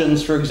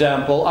Belgians, for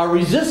example, are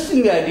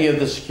resisting the idea of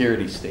the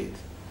security state.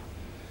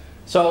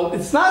 So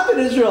it's not that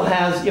Israel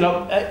has,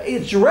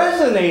 it's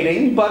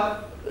resonating,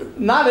 but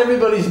not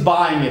everybody's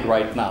buying it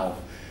right now.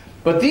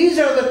 But these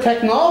are the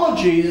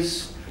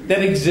technologies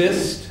that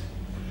exist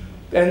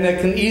and that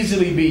can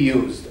easily be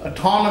used.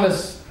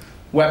 Autonomous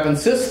weapon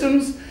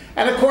systems.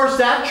 And of course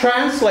that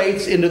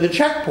translates into the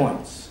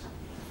checkpoints.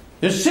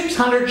 There's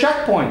 600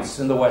 checkpoints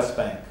in the West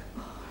Bank.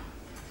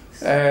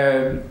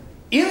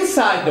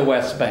 Inside the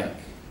West Bank,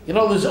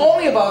 there's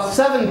only about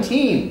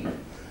 17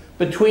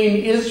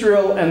 between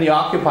Israel and the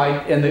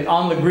occupied and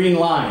on the Green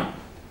Line.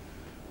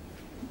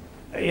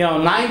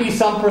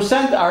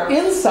 90-some% are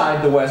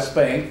inside the West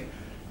Bank,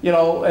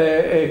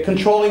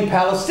 controlling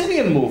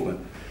Palestinian movement.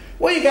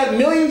 Well, you got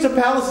millions of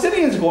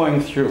Palestinians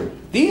going through.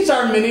 These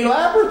are mini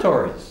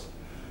laboratories.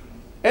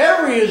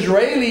 Every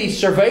Israeli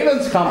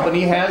surveillance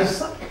company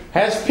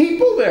has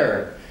people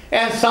there.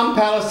 And some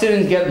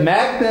Palestinians get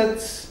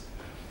magnets,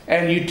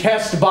 and you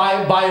test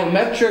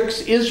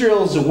biometrics.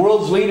 Israel's the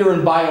world's leader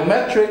in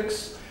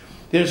biometrics.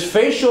 There's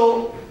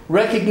facial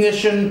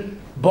recognition,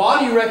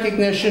 body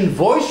recognition,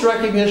 voice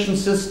recognition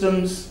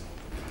systems.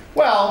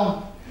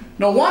 Well,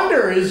 no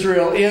wonder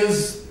Israel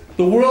is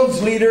the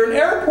world's leader in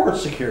airport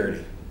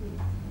security.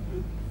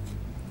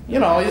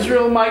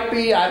 Israel might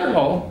be, I don't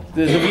know,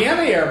 the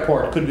Vienna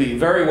airport could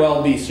very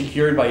well be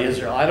secured by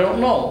Israel. I don't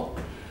know.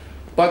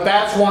 But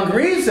that's one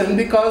reason,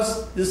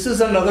 because this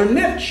is another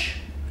niche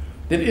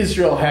that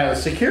Israel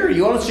has security.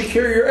 You want to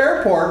secure your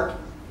airport,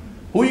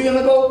 who are you going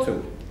to go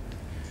to?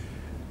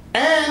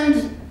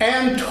 And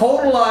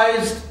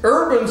totalized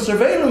urban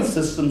surveillance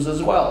systems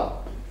as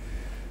well.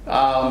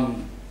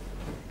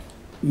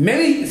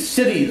 Many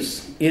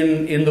cities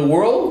in the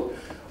world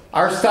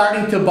are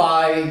starting to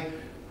buy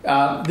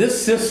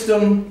this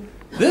system.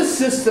 This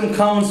system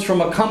comes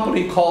from a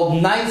company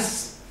called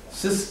Nice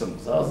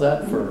Systems. How's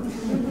that for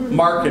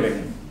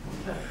marketing?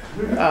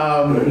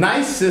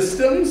 Nice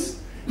Systems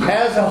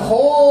has a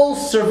whole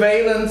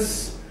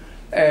surveillance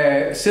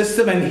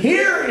system, and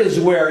here is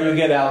where you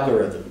get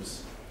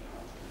algorithms.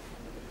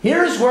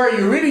 Here's where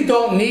you really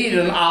don't need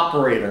an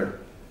operator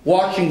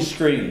watching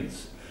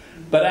screens.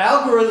 But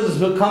algorithms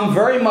become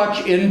very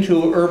much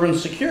into urban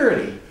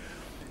security.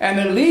 And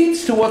it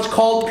leads to what's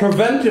called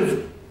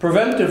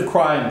preventive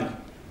crime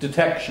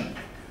detection,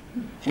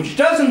 which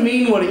doesn't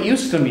mean what it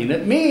used to mean.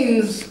 It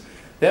means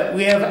that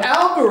we have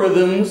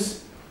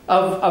algorithms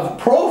of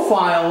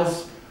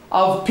profiles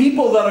of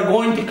people that are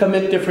going to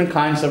commit different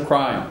kinds of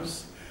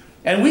crimes.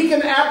 And we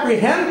can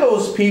apprehend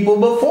those people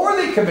before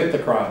they commit the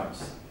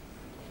crimes.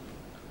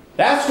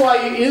 That's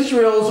why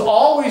Israel's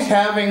always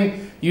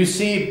having, you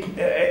see,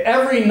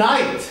 every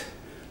night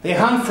they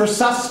hunt for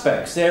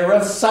suspects. They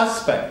arrest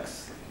suspects.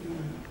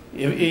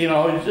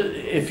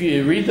 If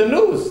you read the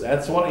news,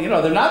 that's what,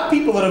 they're not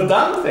people that have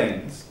done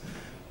things.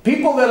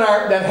 People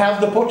that have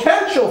the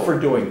potential for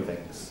doing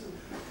things.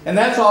 And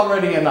that's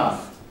already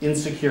enough in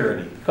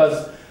security.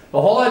 Because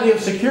the whole idea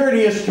of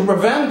security is to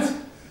prevent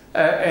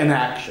an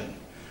action.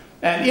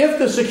 And if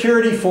the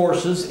security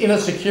forces in a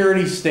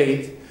security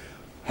state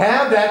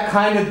have that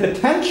kind of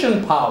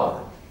detention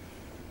power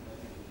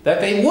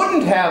that they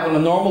wouldn't have in a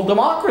normal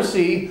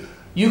democracy,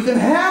 you can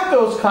have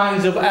those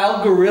kinds of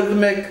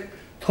algorithmic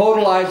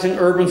totalizing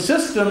urban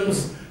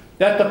systems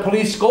that the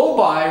police go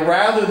by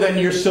rather than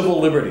your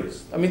civil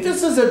liberties. I mean,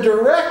 this is a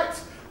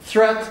direct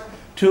threat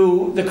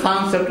to the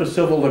concept of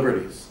civil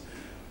liberties.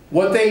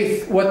 What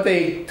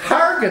they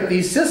target,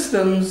 these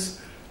systems,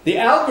 the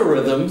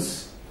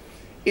algorithms,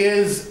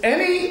 is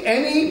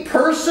any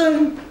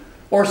person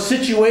or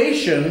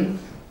situation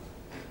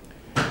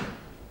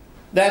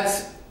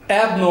that's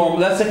abnormal,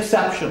 that's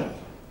exceptional,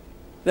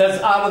 that's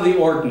out of the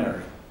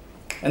ordinary.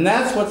 And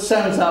that's what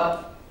sends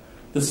up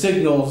the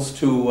signals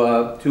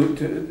to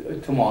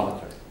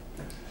monitor.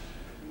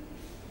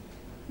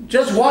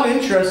 Just one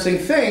interesting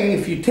thing,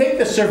 if you take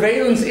the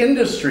surveillance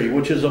industry,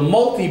 which is a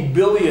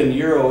multi-billion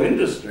euro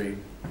industry,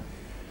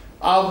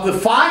 of the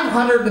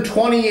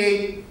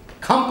 528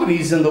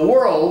 companies in the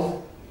world,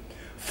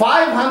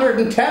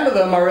 510 of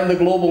them are in the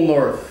global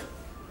north.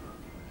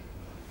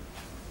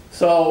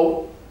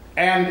 So,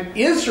 and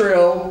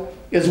Israel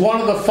is one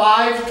of the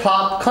 5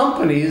 top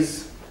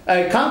countries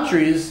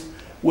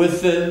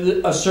with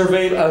a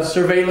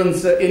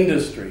surveillance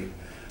industry.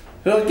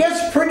 So it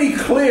gets pretty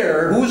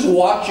clear who's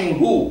watching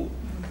who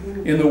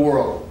in the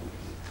world.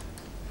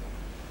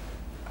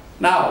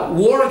 Now,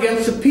 war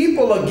against the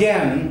people,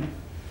 again,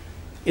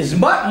 is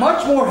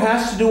much more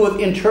has to do with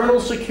internal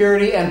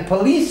security and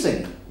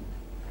policing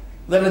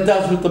than it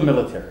does with the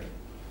military.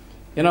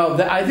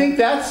 I think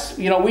that's,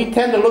 we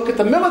tend to look at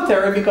the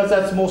military because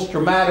that's most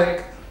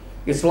dramatic.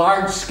 It's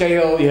large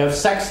scale, you have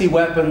sexy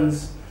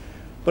weapons.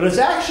 But it's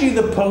actually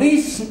the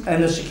police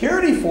and the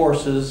security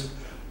forces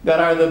that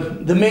are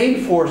the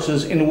main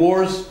forces in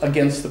wars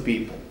against the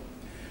people.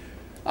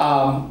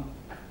 And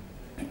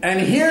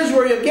here's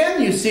where,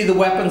 again, you see the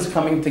weapons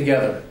coming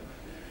together.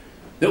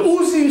 The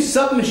Uzi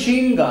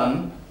submachine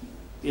gun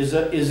is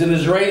an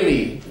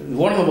Israeli,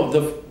 one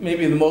of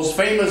maybe the most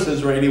famous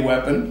Israeli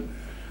weapon.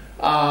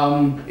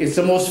 It's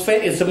the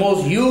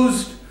most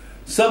used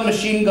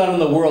submachine gun in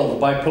the world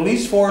by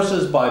police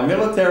forces, by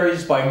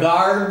militaries, by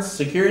guards,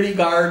 security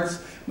guards,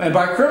 and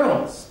by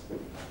criminals.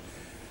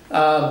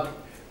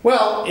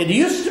 Well, it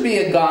used to be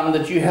a gun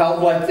that you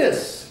held like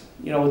this,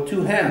 with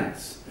 2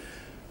 hands.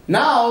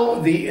 Now,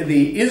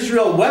 the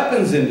Israel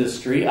weapons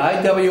industry,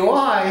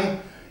 IWI,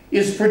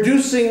 is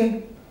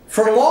producing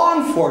for law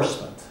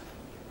enforcement,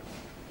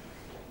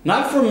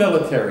 not for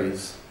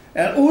militaries,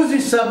 an Uzi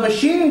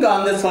submachine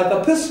gun that's like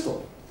a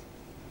pistol.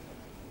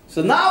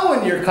 So now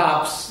when your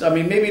cops,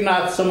 maybe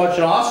not so much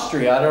in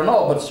Austria, I don't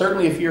know, but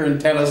certainly if you're in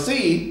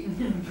Tennessee,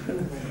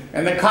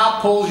 and the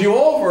cop pulls you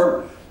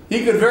over,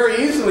 he could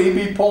very easily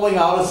be pulling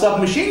out a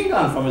submachine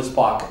gun from his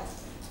pocket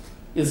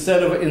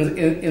instead of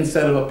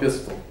a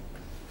pistol.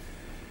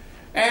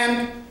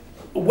 And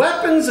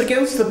weapons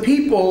against the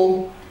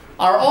people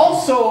are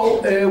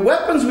also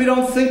weapons we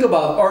don't think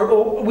about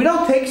or we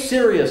don't take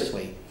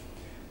seriously.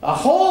 A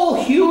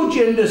whole huge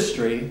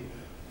industry,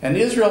 and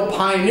Israel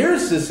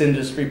pioneers this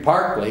industry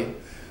partly,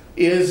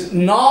 is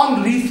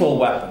non-lethal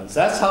weapons.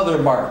 That's how they're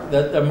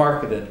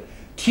marketed.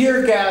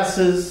 Tear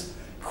gases,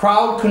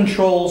 crowd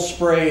control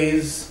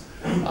sprays,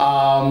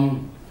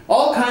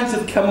 all kinds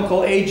of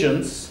chemical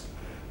agents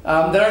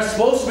that are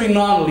supposed to be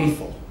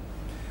non-lethal.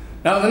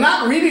 Now, they're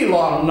not really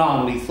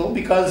non-lethal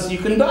because you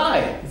can die.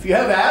 If you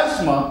have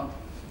asthma,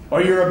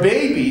 or you're a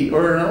baby,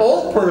 or an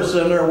old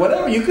person, or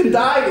whatever, you can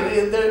die.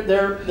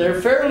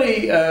 They're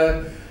fairly,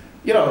 I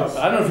don't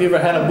know if you ever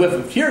had a whiff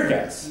of tear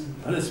gas,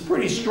 but it's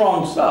pretty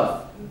strong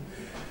stuff.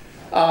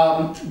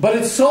 But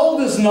it's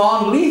sold as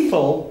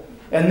non-lethal,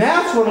 and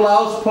that's what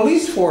allows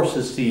police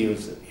forces to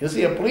use it. You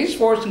see, a police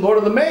force can go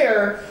to the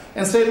mayor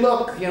and say,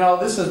 look,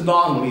 this is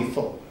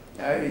non-lethal.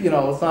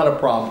 It's not a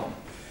problem.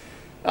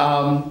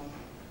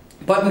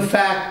 But in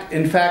fact,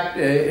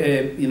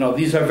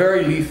 these are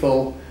very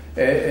lethal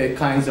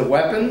kinds of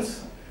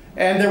weapons,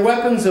 and they're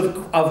weapons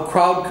of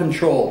crowd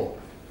control.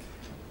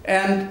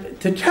 And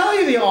to tell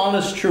you the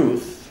honest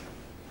truth,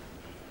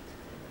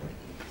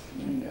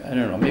 I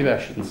don't know, maybe I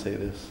shouldn't say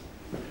this.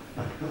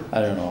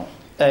 I don't know.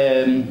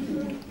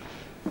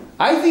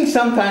 I think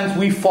sometimes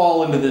we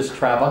fall into this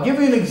trap. I'll give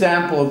you an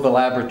example of the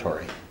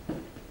laboratory.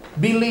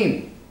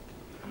 Bilin.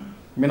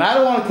 I mean, I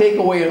don't want to take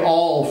away at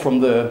all from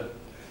the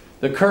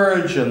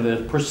courage and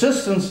the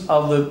persistence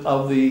of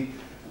the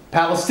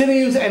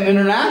Palestinians and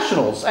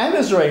internationals and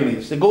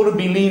Israelis. They go to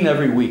Bilin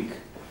every week,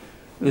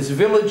 this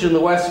village in the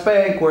West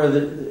Bank,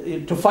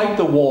 to fight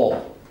the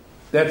wall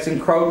that's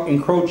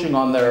encroaching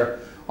on their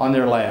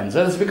lands.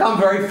 And it's become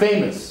very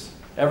famous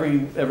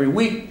every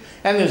week.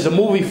 And there's a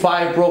movie,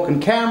 5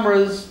 Broken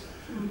Cameras,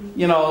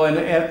 you know,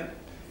 and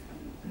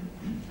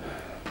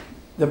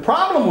the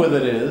problem with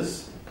it is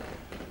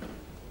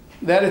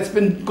that it's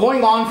been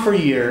going on for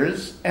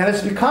years, and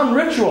it's become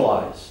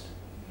ritualized.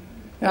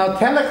 Now,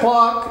 10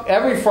 o'clock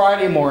every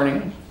Friday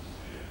morning,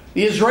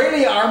 the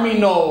Israeli army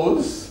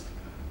knows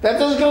that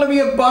there's going to be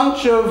a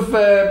bunch of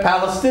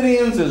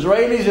Palestinians,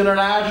 Israelis,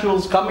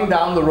 internationals coming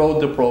down the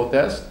road to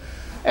protest,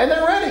 and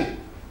they're ready.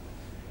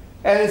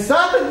 And it's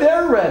not that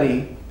they're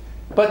ready,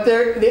 but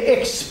they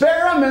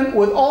experiment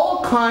with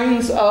all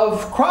kinds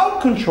of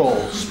crowd control,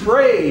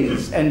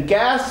 sprays and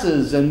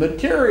gases and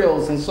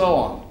materials and so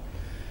on.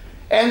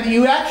 And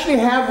you actually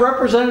have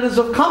representatives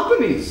of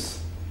companies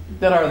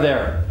that are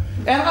there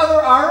and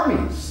other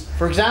armies.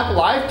 For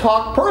example, I've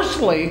talked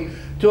personally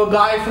to a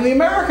guy from the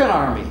American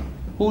Army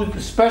who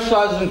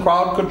specializes in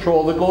crowd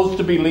control that goes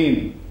to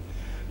Bilin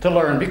to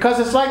learn. Because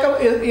it's like,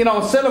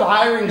 instead of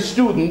hiring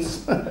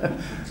students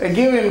and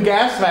giving them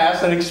gas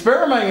masks and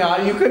experimenting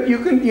on it,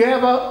 you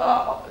have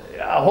a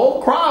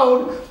whole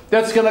crowd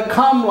that's going to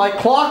come like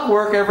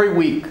clockwork every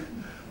week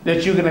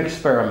that you can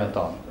experiment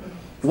on.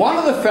 One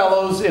of the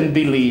fellows in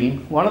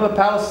Bilin, one of the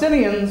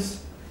Palestinians,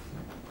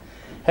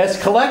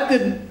 has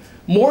collected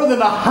more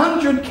than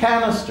 100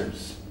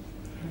 canisters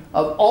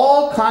of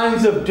all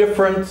kinds of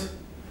different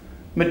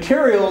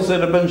materials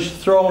that have been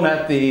thrown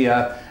at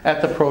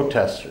the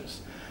protesters.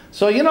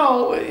 So,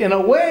 in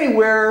a way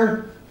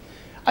we're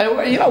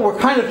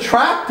kind of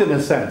trapped in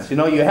a sense.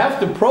 You have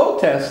to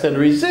protest and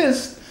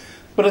resist,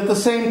 but at the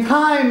same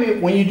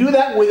time, when you do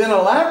that within a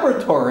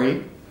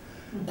laboratory,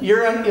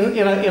 you're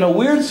in a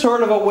weird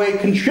sort of a way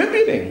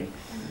contributing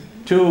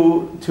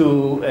to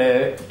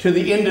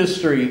the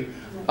industry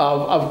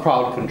of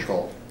crowd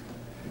control.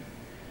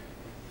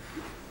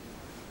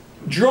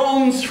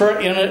 Drones,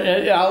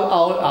 in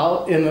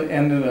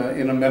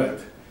a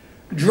minute.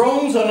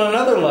 Drones on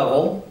another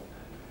level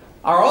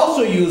are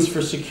also used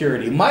for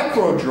security.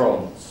 Micro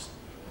drones.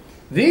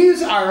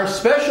 These are a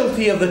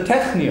specialty of the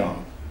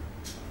Technion,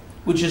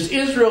 which is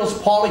Israel's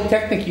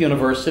polytechnic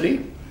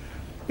university.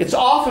 It's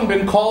often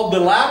been called the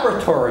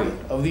laboratory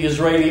of the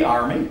Israeli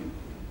army.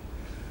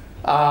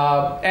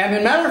 And as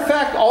a matter of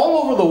fact,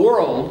 all over the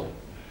world,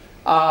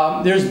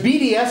 there's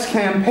BDS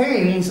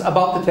campaigns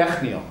about the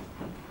Technion.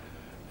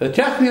 The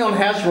Technion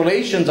has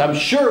relations, I'm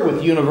sure,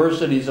 with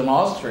universities in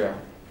Austria.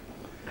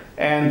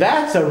 And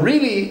that's a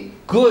really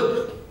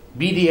good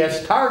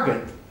BDS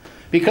target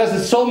because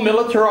it's so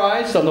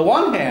militarized on the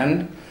one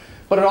hand,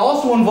 but it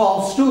also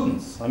involves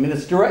students. I mean,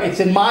 it's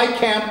in my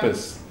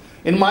campus,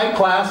 in my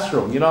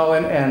classroom,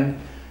 and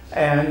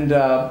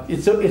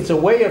it's a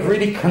way of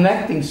really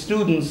connecting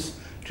students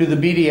to the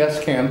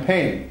BDS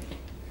campaign.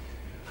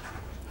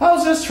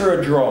 How's this for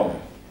a drone?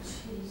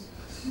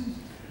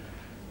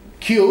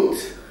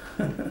 Cute,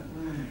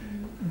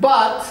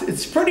 but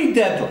it's pretty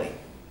deadly.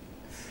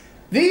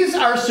 These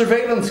are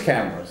surveillance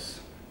cameras,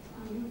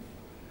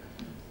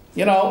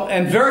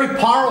 and very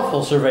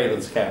powerful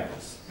surveillance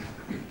cameras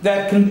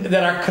that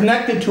are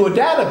connected to a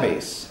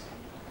database.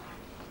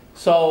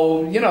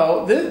 So,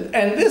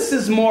 this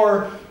is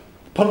more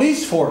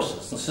police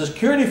forces,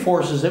 security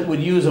forces that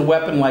would use a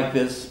weapon like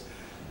this.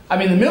 I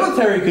mean, the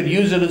military could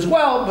use it as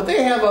well, but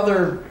they have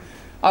other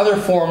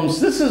forms.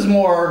 This is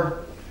more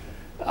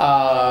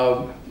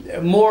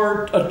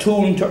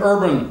attuned to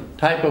urban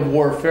type of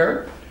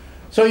warfare.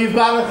 So you've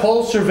got a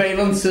whole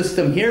surveillance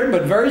system here,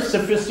 but very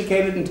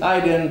sophisticated and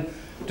tied in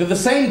to the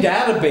same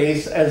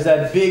database as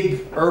that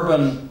big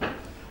urban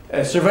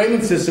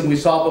surveillance system we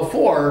saw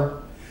before.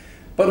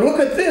 But look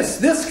at this.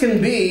 This can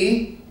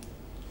be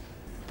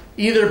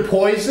either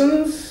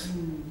poisons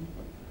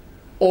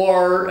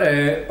or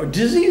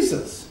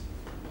diseases.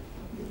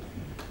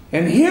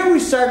 And here we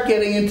start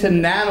getting into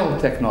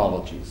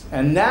nanotechnologies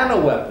and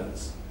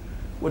nanoweapons,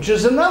 which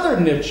is another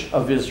niche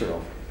of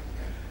Israel.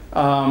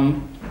 I'll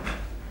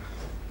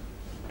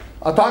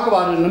talk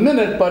about it in a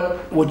minute,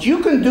 but what you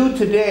can do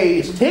today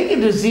is take a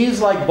disease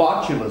like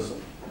botulism.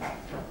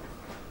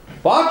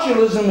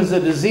 Botulism is a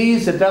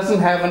disease that doesn't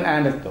have an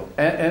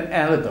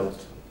antidote.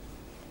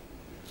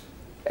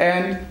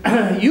 And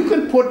you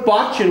can put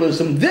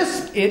botulism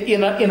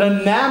in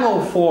a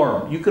nano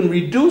form. You can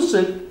reduce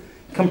it,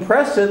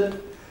 compress it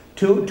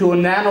to a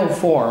nano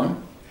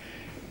form.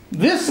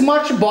 This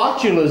much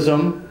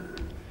botulism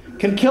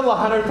can kill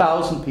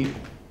 100,000 people.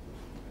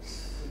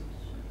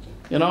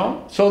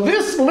 So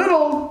this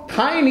little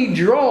tiny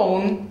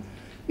drone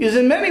is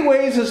in many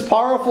ways as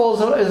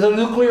powerful as a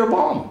nuclear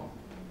bomb.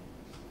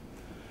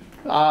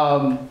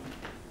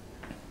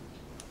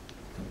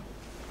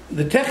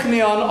 The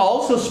Technion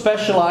also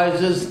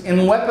specializes in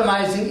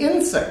weaponizing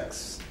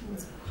insects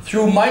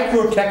through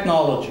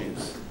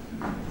microtechnologies.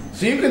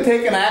 So you can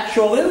take an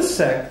actual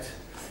insect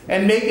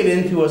and make it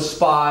into a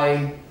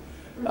spy,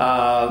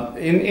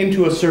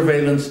 into a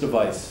surveillance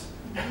device.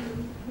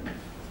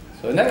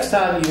 So next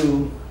time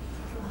you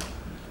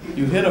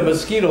hit a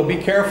mosquito, be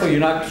careful you're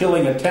not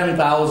killing a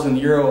 10,000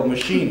 euro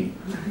machine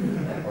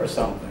or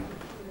something.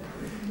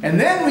 And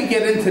then we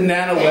get into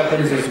nano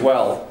weapons as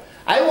well.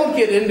 I won't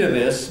get into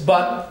this,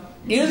 but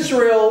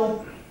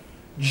Israel,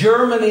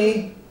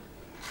 Germany,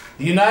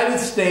 the United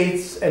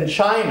States, and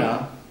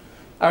China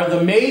are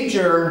the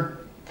major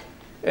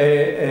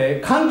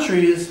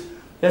countries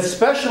that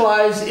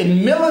specialize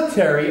in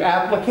military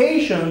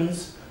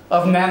applications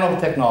of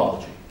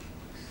nanotechnology.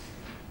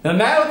 Now,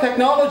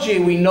 nanotechnology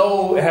we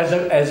know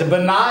has a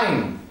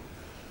benign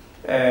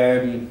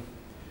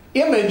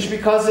image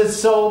because it's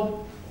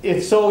so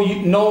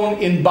known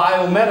in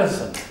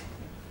biomedicine,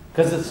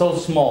 because it's so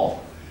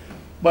small.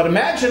 But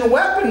imagine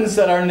weapons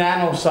that are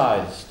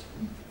nano-sized.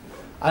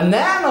 A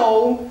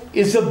nano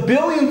is a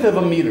billionth of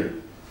a meter.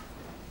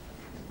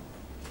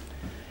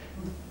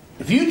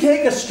 If you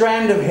take a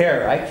strand of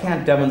hair, I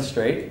can't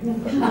demonstrate,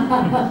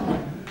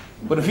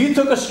 but if you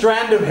took a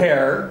strand of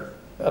hair,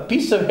 a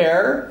piece of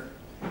hair,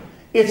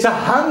 it's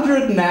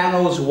 100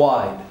 nanos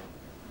wide.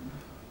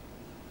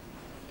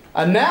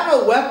 A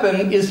nano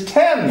weapon is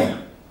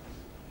 10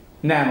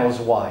 nanos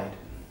wide.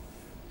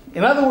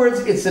 In other words,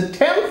 it's a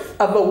tenth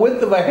of the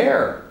width of a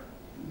hair.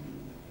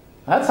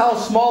 That's how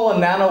small a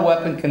nano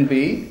weapon can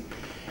be.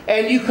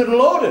 And you could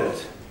load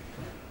it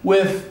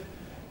with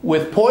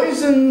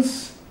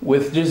poisons,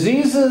 with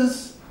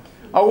diseases,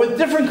 or with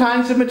different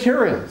kinds of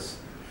materials.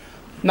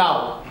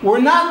 Now,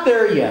 we're not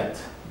there yet.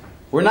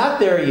 We're not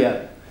there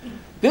yet.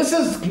 This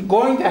is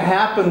going to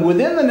happen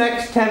within the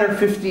next 10 or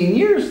 15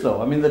 years,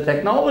 though. I mean, the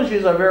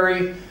technologies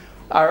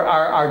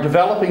are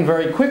developing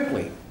very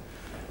quickly.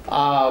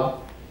 But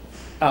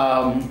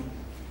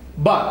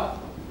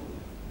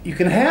you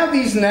can have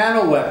these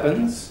nano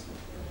weapons,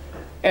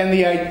 and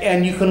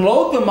you can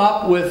load them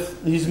up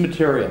with these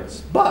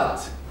materials.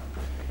 But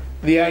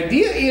the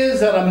idea is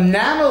that a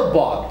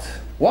nanobot,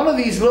 one of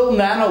these little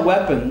nano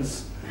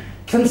weapons,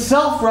 can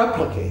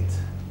self-replicate.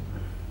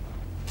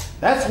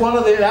 That's one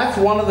of the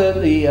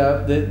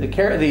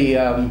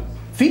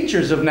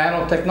features of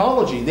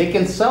nanotechnology. They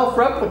can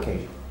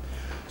self-replicate.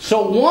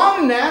 So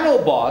one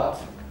nanobot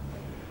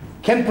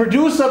can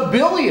produce 1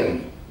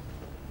 billion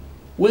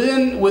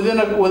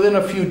within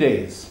a few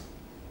days.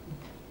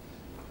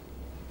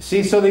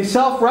 See, so they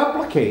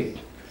self-replicate,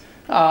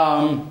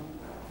 and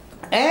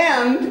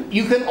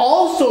you can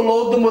also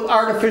load them with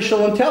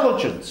artificial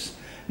intelligence.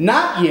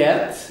 Not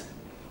yet.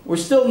 We're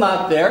still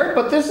not there,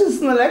 but this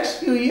is in the next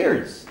few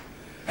years.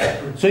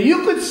 So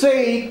you could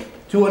say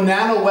to a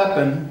nano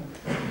weapon,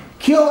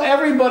 kill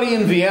everybody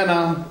in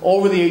Vienna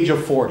over the age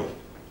of 40.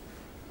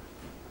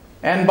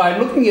 And by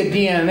looking at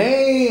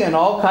DNA and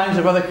all kinds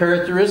of other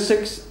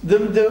characteristics,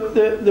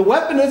 the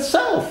weapon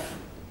itself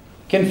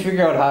can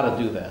figure out how to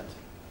do that.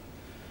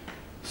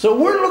 So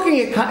we're looking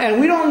at, and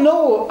we don't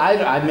know,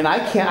 I'm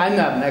not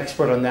an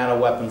expert on nano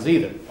weapons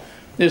either.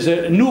 There's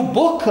a new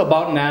book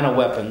about nano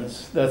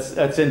weapons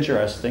that's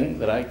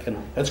interesting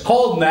it's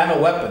called Nano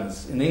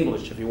Weapons in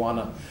English if you want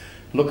to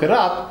look it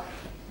up.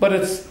 But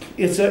it's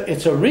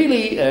a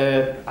really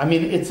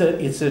it's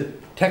a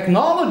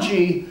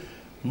technology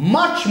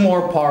much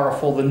more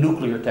powerful than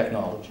nuclear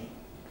technology.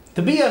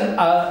 To be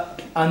a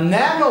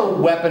nano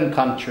weapon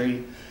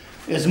country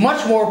is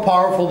much more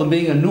powerful than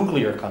being a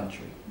nuclear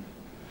country.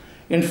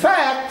 In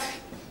fact,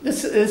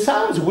 it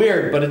sounds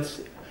weird, but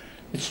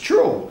it's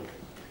true.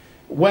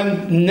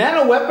 When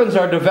nano weapons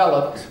are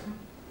developed,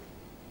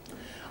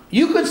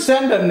 you could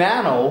send a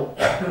nano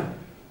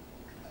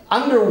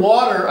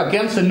underwater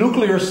against a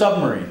nuclear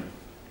submarine.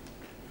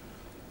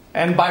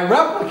 And by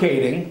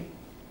replicating,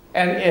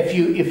 and if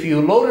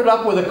you load it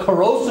up with a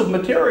corrosive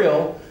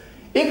material,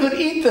 it could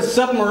eat the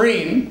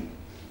submarine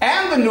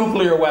and the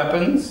nuclear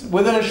weapons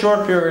within a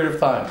short period of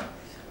time.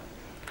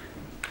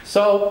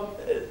 So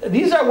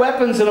these are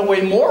weapons in a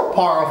way more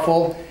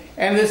powerful.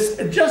 And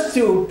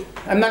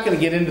I'm not going to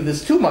get into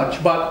this too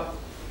much, but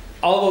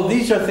although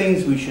these are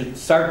things we should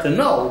start to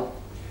know,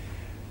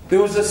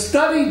 there was a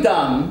study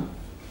done.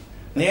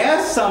 They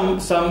asked I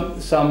won't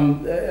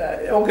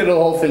get the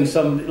whole thing,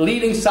 some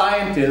leading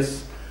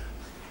scientists,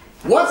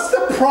 what's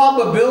the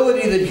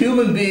probability that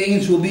human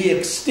beings will be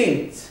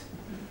extinct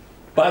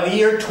by the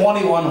year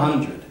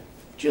 2100?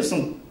 Which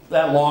isn't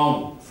that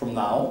long from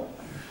now.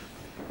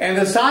 And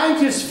the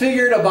scientists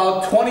figured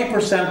about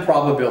 20%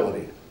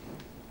 probability.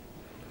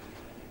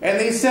 And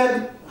they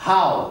said,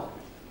 how?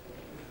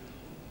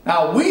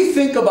 Now, we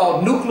think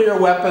about nuclear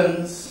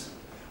weapons.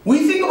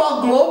 We think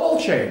about global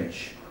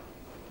change.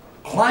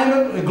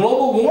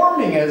 Global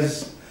warming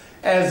as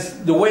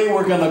the way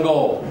we're going to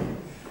go.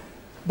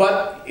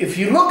 But if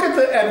you look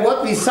at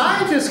what these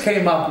scientists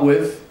came up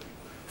with,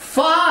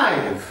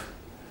 5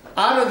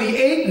 out of the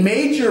 8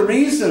 major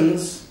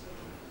reasons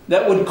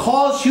that would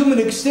cause human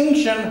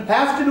extinction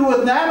have to do with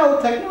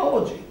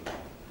nanotechnology.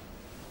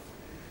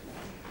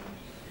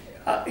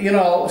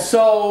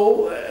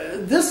 So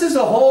this is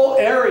a whole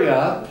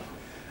area.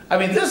 I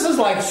mean, this is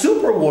like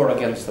super war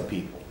against the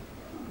people.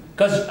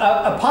 Because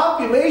a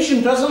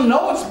population doesn't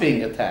know it's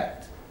being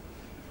attacked.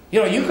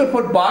 You know, you could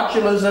put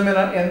botulism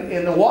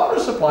in the water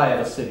supply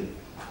of a city,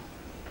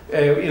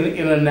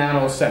 in a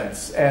nano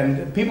sense,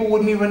 and people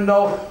wouldn't even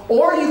know.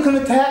 Or you can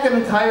attack an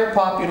entire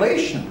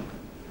population.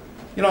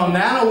 You know,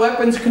 nano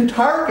weapons can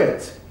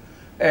target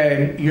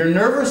your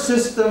nervous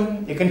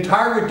system. It can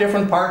target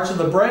different parts of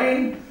the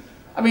brain.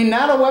 I mean,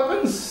 nano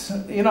weapons,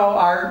 you know,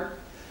 are...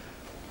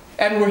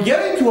 And we're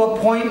getting to a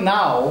point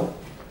now,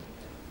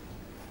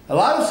 a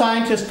lot of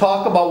scientists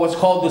talk about what's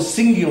called the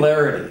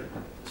singularity.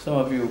 Some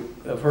of you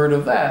have heard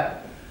of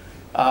that.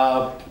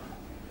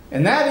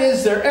 And that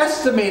is, they're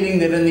estimating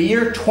that in the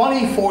year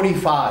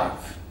 2045,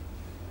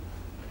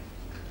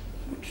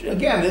 which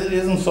again, it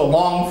isn't so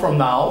long from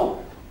now,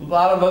 a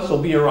lot of us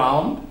will be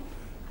around,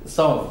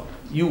 some of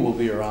you will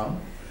be around.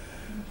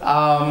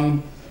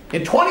 In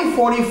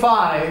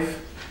 2045,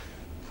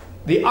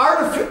 the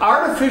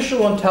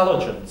artificial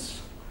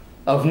intelligence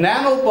of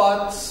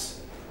nanobots,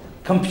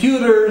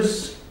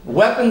 computers,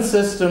 weapon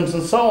systems,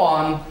 and so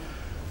on,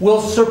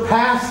 will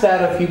surpass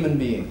that of human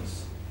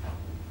beings.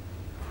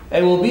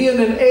 And we'll be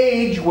in an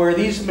age where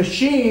these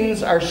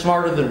machines are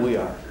smarter than we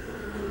are.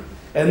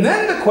 And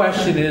then the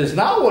question is,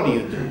 now what do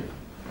you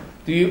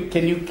do?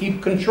 Can you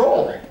keep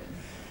control?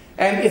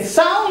 And it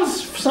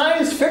sounds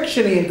science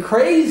fiction-y and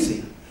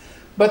crazy,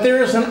 but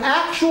there is an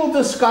actual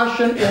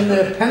discussion in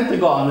the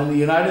Pentagon in the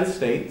United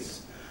States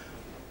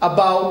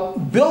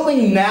about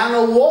building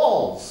nano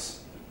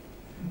walls.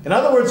 In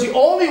other words, the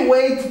only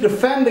way to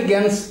defend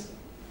against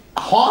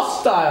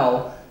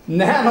hostile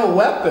nano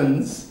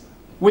weapons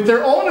with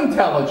their own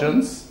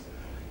intelligence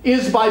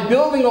is by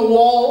building a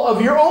wall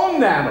of your own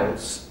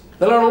nanos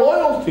that are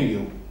loyal to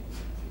you.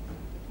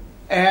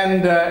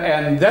 And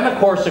then, of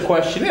course, the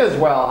question is,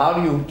 well, how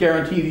do you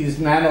guarantee these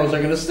nanos are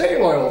going to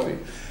stay loyal to you?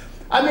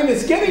 I mean,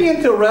 it's getting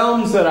into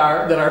realms that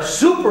are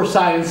super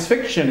science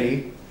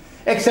fiction-y,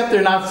 except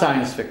they're not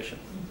science fiction.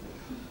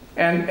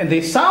 And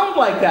they sound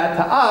like that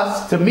to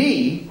us, to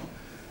me,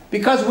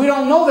 because we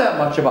don't know that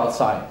much about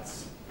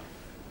science.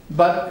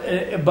 But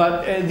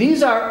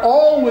these are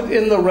all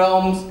within the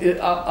realms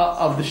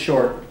of the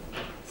short.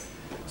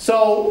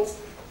 So,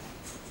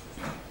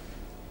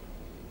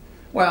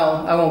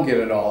 well, I won't get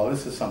it all.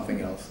 This is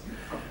something else.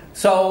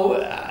 So,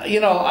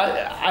 you know,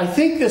 I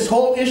think this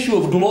whole issue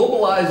of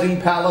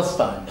globalizing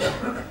Palestine,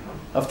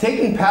 of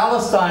taking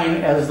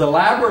Palestine as the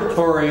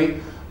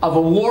laboratory of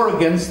a war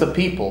against the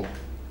people,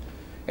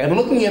 and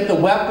looking at the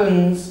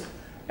weapons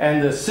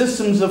and the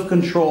systems of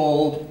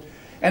control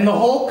and the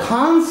whole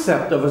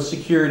concept of a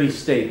security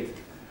state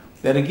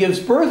that it gives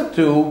birth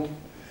to,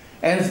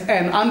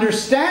 and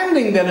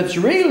understanding that it's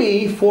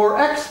really for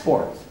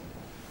export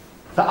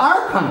to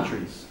our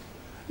countries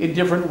in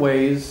different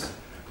ways,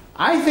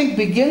 I think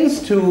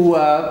begins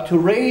to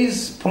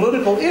raise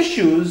political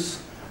issues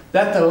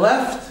that the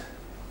left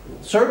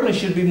certainly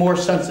should be more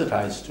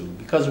sensitized to,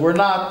 because we're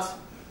not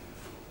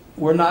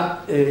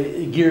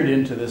geared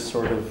into this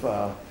sort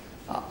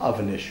of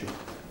an issue.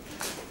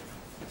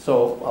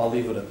 So I'll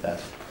leave it at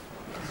that.